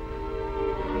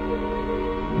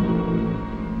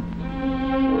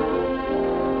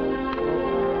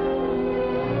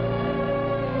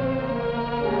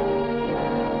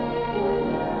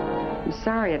 I'm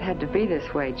sorry it had to be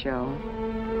this way, Joe.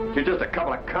 You're just a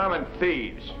couple of common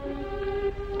thieves.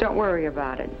 Don't worry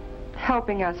about it.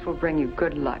 Helping us will bring you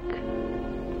good luck.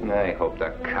 I hope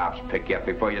the cops pick you up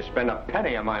before you spend a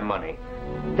penny of my money.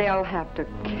 They'll have to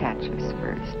catch us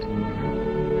first.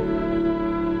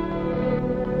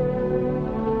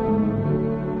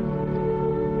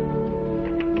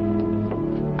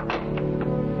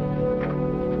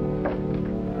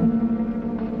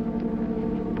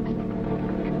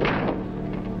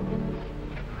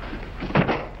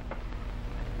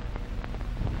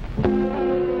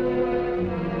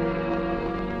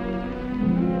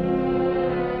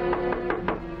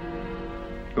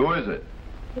 Who is it?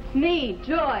 It's me,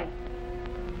 Joy.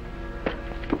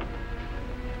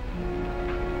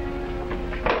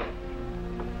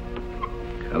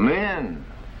 Come in.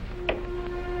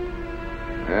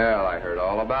 Well, I heard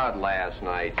all about last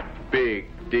night. Big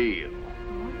deal.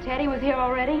 Teddy was here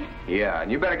already? Yeah,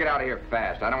 and you better get out of here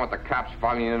fast. I don't want the cops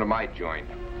following into my joint.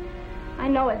 I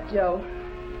know it, Joe.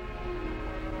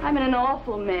 I'm in an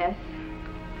awful mess.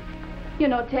 You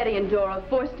know, Teddy and Dora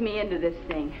forced me into this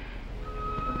thing.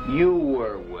 You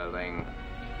were willing.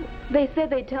 They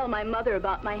said they'd tell my mother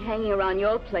about my hanging around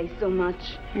your place so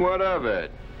much. What of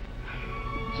it?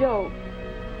 Joe,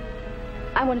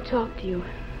 I want to talk to you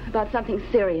about something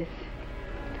serious.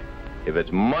 If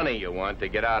it's money you want to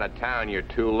get out of town, you're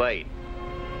too late.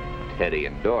 Teddy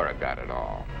and Dora got it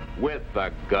all. With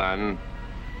the gun.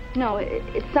 No,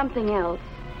 it's something else.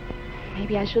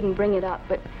 Maybe I shouldn't bring it up,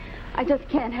 but I just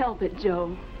can't help it,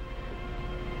 Joe.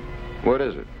 What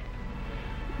is it?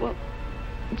 Well,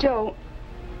 Joe,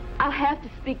 I'll have to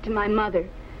speak to my mother.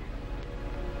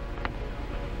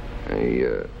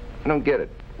 I don't get it.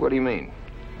 What do you mean?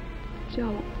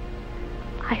 Joe,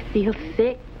 I feel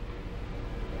sick.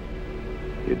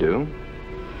 You do?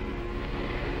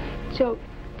 Joe,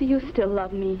 do you still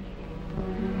love me?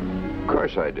 Of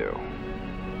course I do.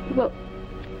 Well,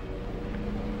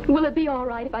 will it be all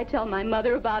right if I tell my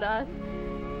mother about us?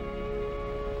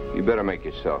 You better make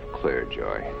yourself clear,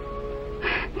 Joy.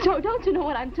 Joe, don't you know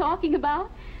what I'm talking about?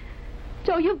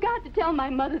 Joe, you've got to tell my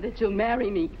mother that you'll marry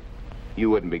me. You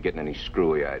wouldn't be getting any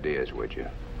screwy ideas, would you?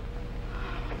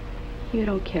 You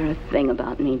don't care a thing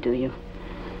about me, do you?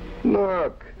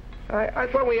 Look, I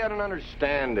thought we had an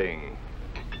understanding.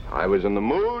 I was in the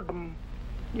mood, and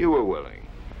you were willing.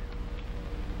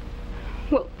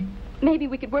 Well, maybe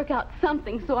we could work out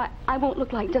something so I won't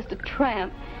look like just a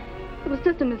tramp. It was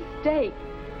just a mistake.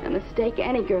 A mistake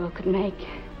any girl could make.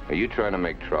 Are you trying to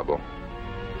make trouble?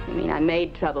 I mean, I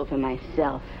made trouble for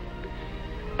myself.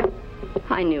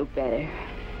 I knew better.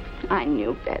 I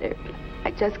knew better.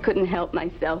 I just couldn't help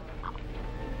myself.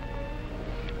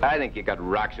 I think you got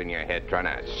rocks in your head trying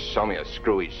to sell me a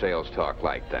screwy sales talk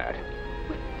like that.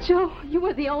 Joe, you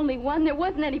were the only one. There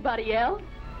wasn't anybody else.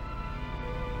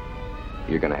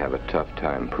 You're going to have a tough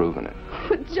time proving it.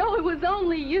 But, Joe, it was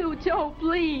only you. Joe,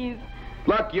 please.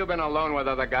 Look, you've been alone with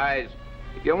other guys.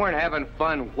 If you weren't having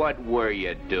fun, what were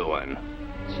you doing?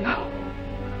 Joe.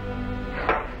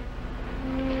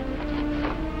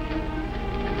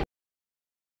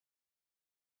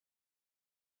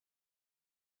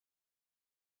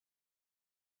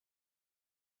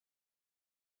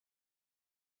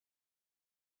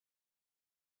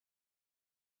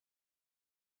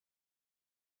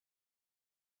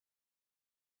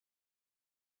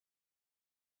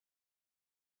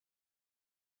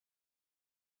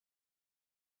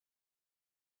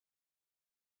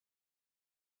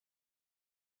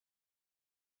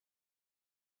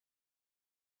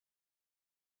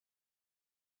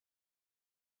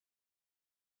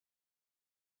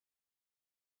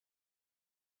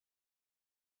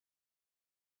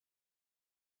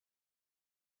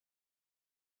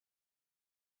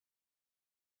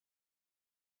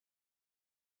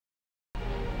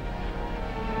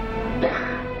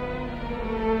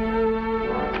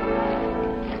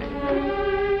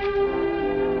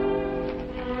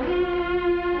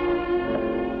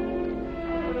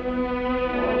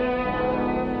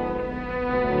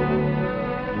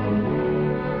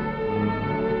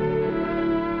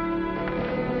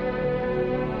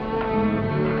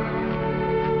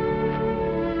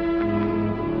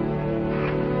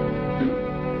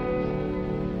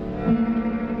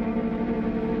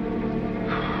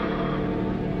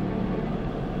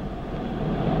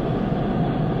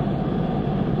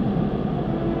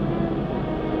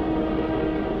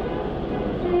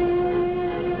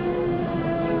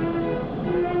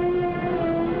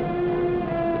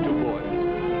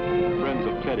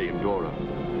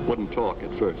 Wouldn't talk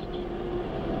at first.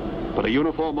 But a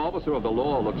uniformed officer of the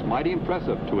law looks mighty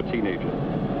impressive to a teenager,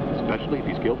 especially if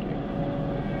he's guilty.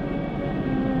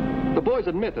 The boys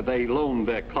admit that they loaned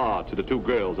their car to the two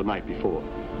girls the night before.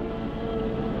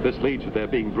 This leads to their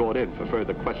being brought in for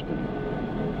further questioning.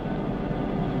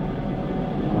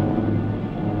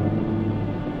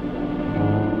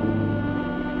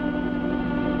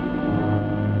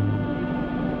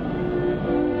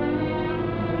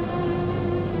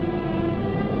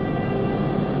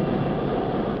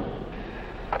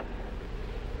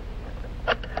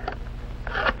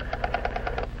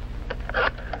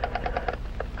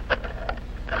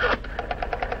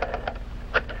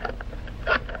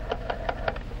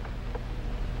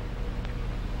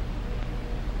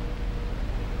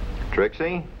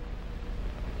 Trixie?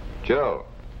 Joe?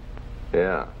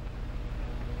 Yeah.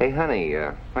 Hey, honey,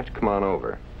 why don't you come on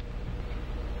over?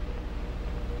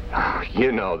 Oh,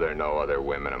 you know there are no other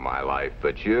women in my life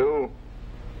but you.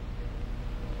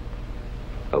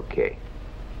 Okay.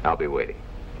 I'll be waiting.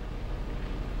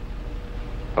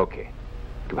 Okay.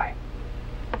 Goodbye.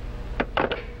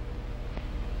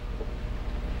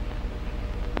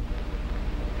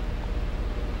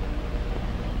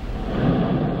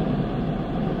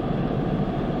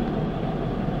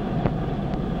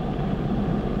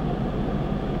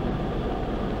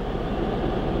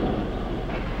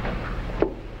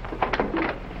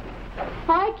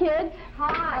 Hi, kids.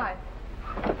 Hi.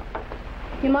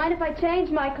 You mind if I change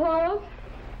my clothes?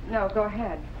 No, go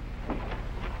ahead.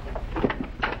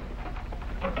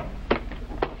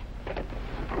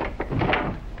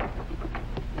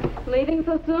 Leaving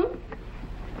so soon?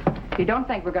 You don't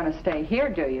think we're going to stay here,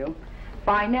 do you?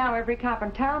 By now, every cop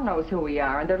in town knows who we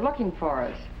are, and they're looking for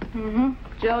us. Mm-hmm.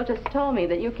 Joe just told me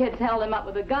that you kids held him up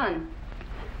with a gun.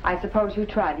 I suppose you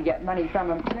tried to get money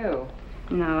from him, too.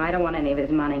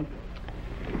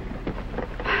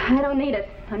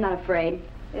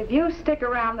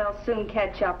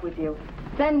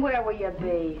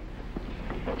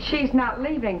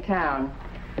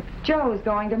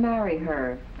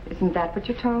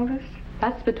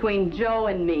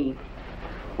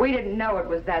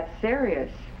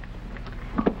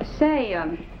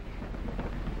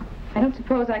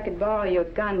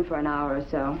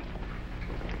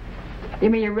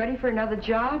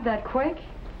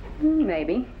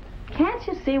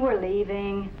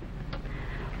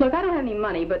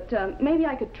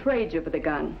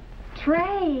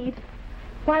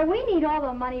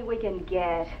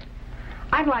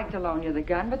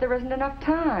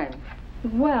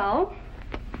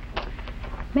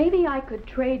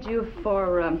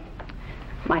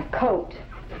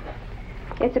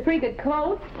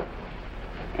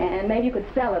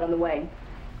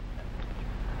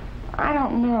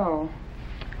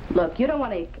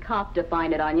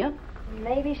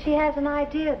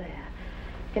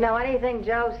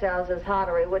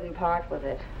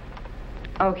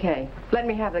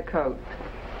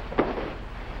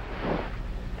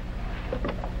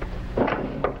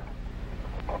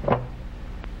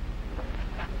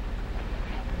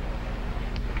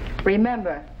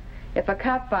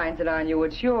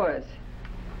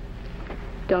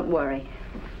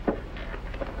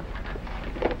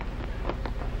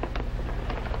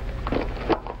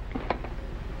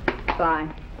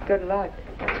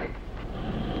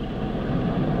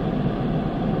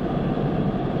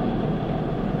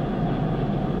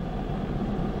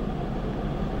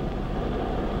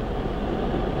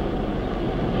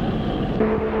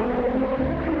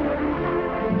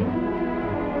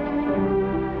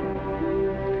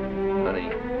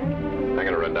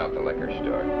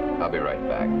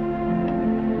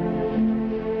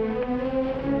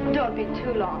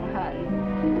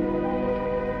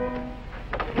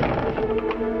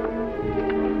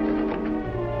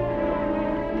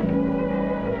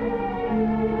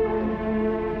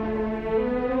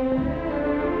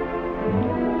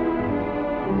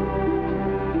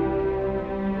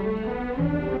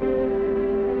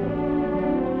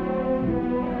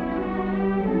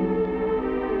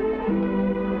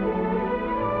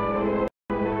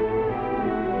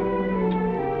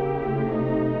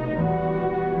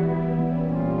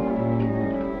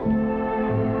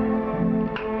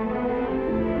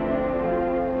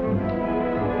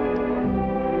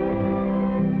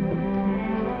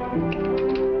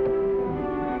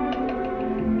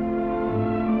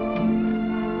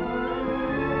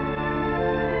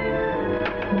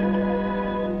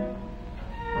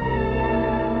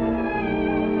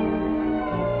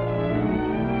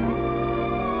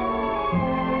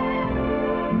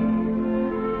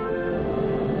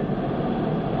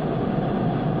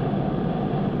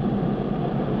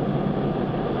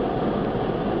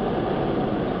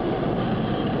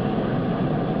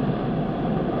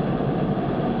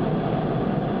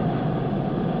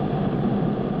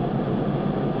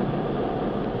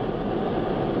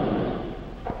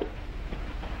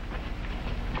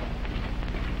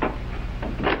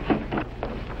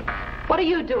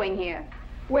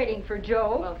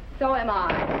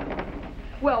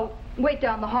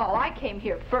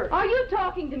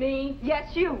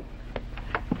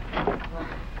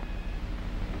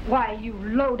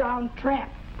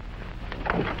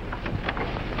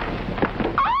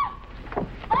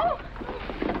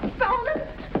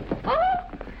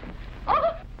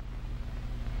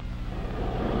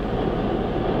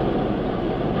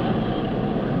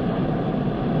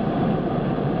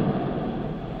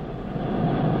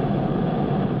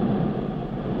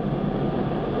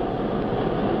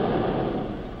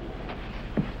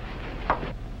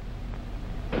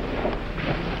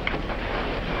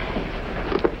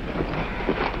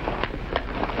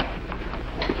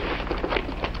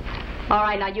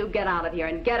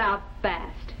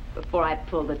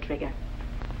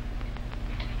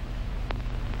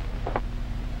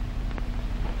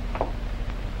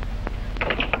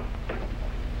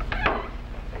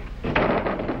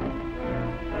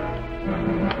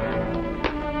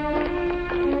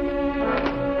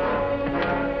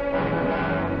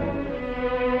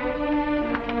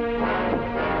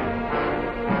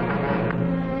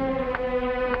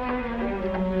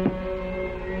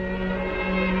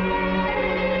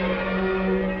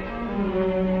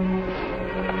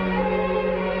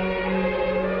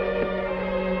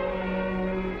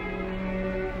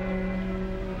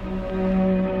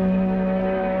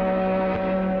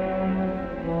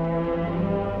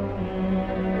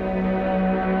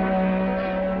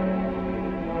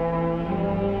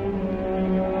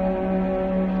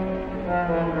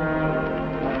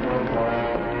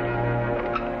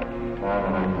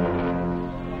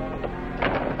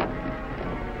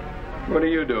 What are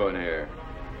you doing here?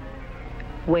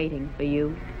 Waiting for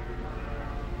you.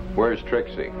 Where's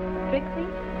Trixie? Trixie?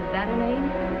 Is that her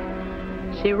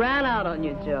name? She ran out on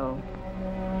you, Joe.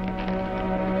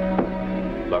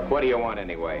 Look, what do you want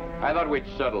anyway? I thought we'd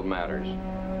settled matters.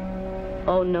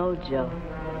 Oh, no, Joe.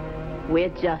 We're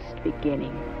just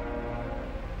beginning.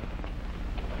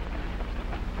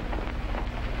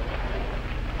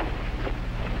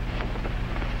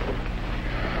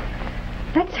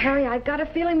 Let's hurry. I've got a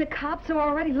feeling the cops are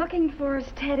already looking for us,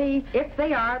 Teddy. If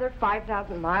they are, they're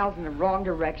 5,000 miles in the wrong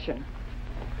direction.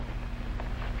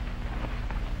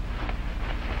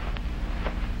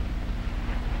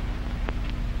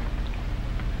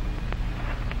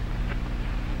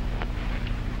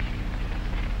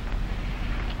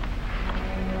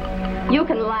 You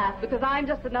can laugh because I'm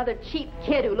just another cheap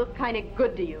kid who looked kind of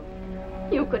good to you.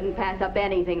 You couldn't pass up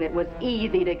anything that was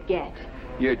easy to get.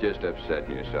 You're just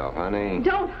upsetting yourself, honey.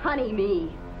 Don't honey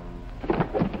me.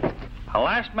 A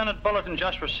last-minute bulletin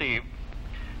just received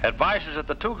advises that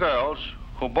the two girls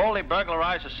who boldly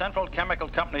burglarized the Central Chemical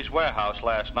Company's warehouse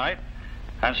last night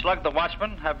and slugged the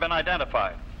watchman have been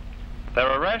identified.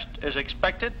 Their arrest is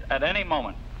expected at any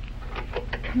moment.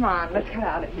 Come on, let's get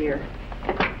out of here.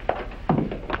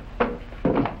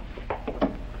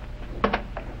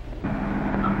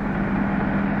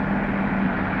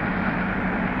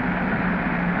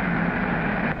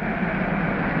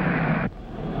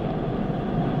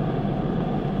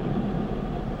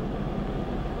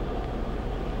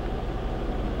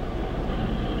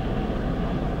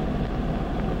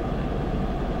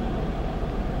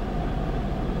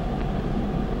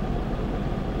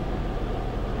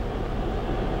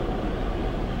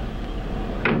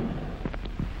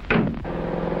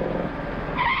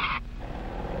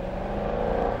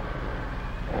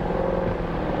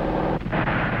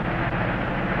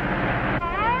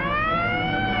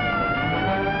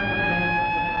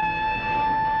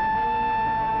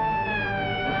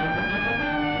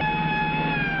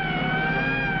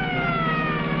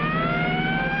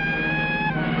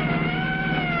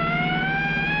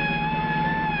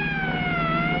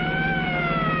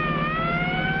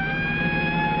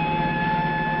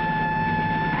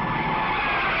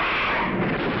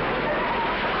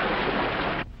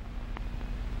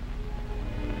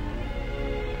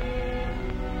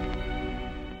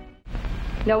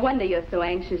 No wonder you're so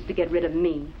anxious to get rid of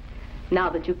me, now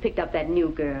that you've picked up that new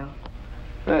girl.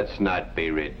 Let's not be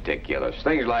ridiculous.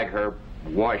 Things like her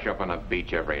wash up on the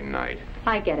beach every night.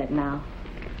 I get it now.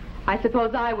 I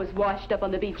suppose I was washed up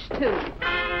on the beach, too.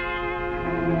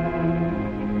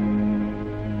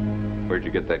 Where'd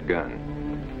you get that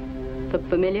gun? Look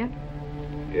familiar?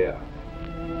 Yeah.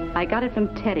 I got it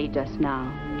from Teddy just now.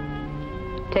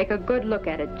 Take a good look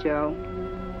at it, Joe.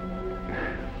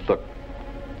 Look,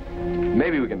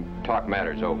 maybe we can talk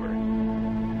matters over.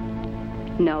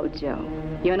 No, Joe.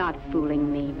 You're not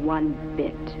fooling me one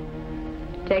bit.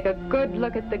 Take a good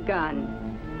look at the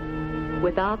gun.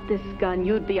 Without this gun,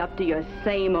 you'd be up to your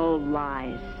same old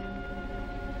lies.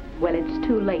 Well, it's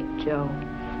too late, Joe.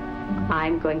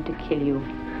 I'm going to kill you.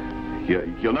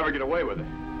 You'll never get away with it.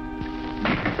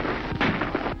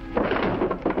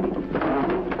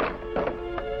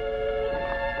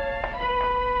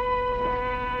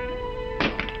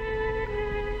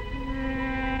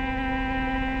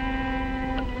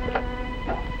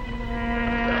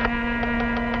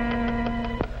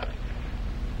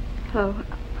 Hello,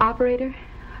 operator.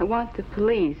 I want the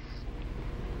police.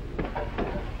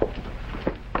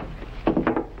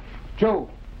 Joe,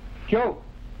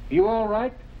 you all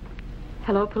right?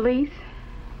 Hello, police.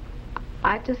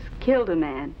 I just killed a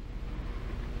man.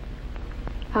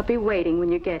 I'll be waiting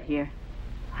when you get here.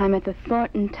 I'm at the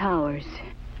Thornton Towers.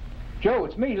 Joe,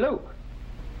 it's me, Luke.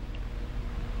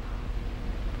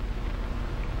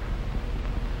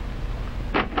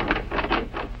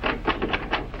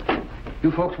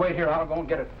 You folks wait here. I'll go and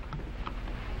get a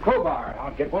crowbar.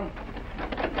 I'll get one.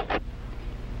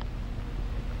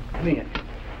 Come in.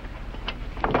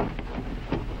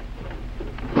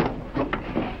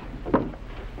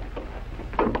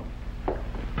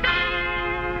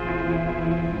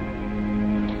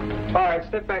 All right,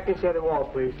 step back this other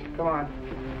wall, please. Come on.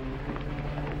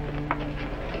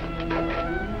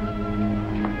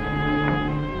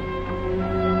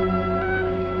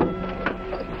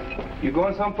 You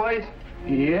going someplace?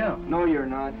 Yeah. No, you're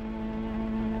not.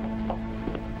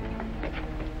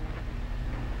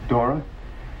 Dora?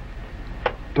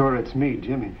 Dora, it's me,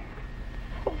 Jimmy.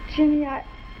 Oh, Jimmy,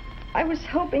 I was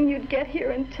hoping you'd get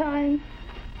here in time.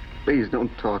 Please don't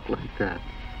talk like that.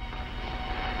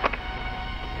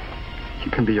 You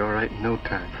can be all right in no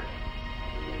time.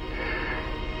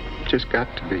 Just got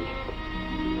to be.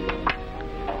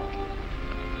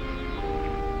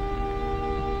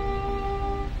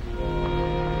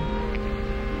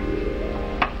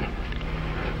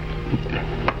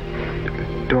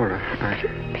 Dora,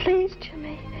 Please,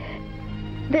 Jimmy.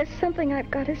 There's something I've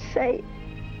got to say.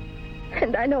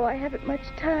 And I know I haven't much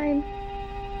time.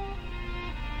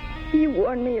 You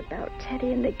warned me about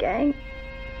Teddy and the gang.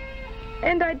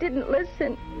 And I didn't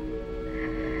listen.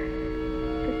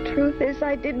 The truth is,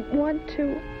 I didn't want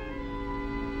to.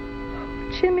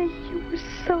 Oh, Jimmy, you were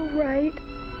so right.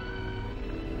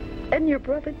 And your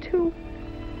brother, too.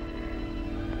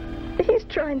 He's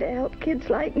trying to help kids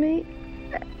like me.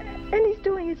 And he's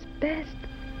doing his best.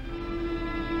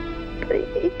 But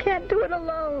he can't do it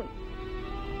alone.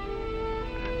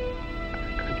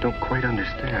 I don't quite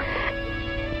understand.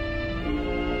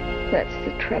 That's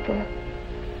the trouble.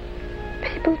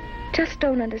 People just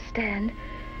don't understand.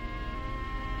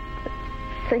 The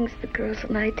things the girls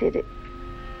and I did,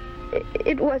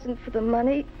 it wasn't for the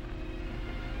money.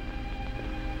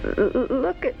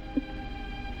 Look at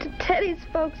Teddy's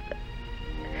folks.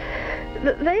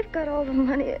 They've got all the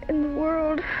money in the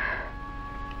world.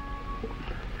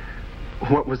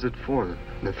 What was it for?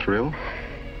 The thrill?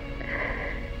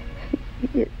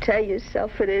 You tell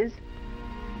yourself it is,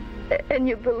 and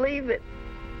you believe it.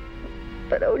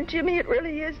 But, oh, Jimmy, it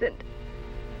really isn't.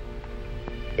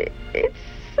 It's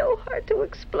so hard to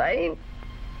explain.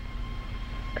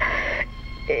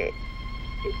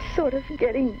 It's sort of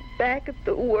getting back at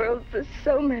the world for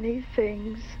so many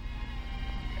things.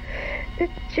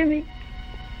 Jimmy,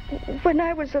 when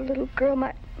I was a little girl,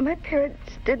 my parents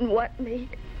didn't want me.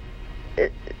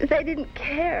 They didn't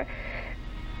care.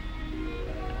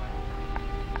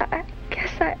 I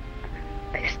guess I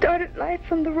started life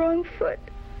from the wrong foot.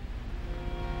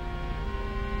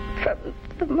 From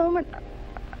the moment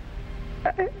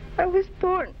I was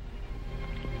born.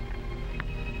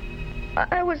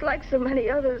 I was like so many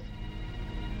others.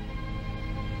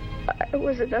 I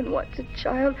was an unwanted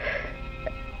child,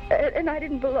 and I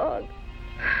didn't belong.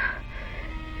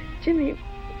 Jimmy,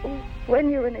 when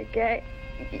you're in a gang,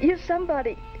 you're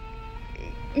somebody.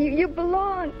 You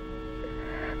belong.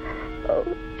 Oh,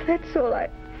 that's all I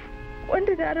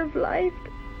wanted out of life,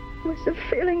 was a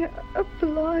feeling of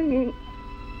belonging.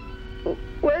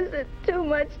 Was it too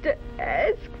much to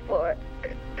ask for?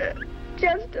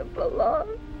 Just to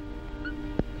belong?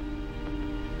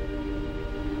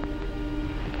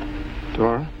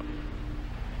 Dora?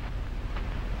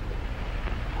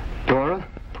 Dora?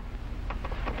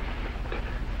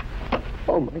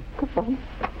 Oh, my God.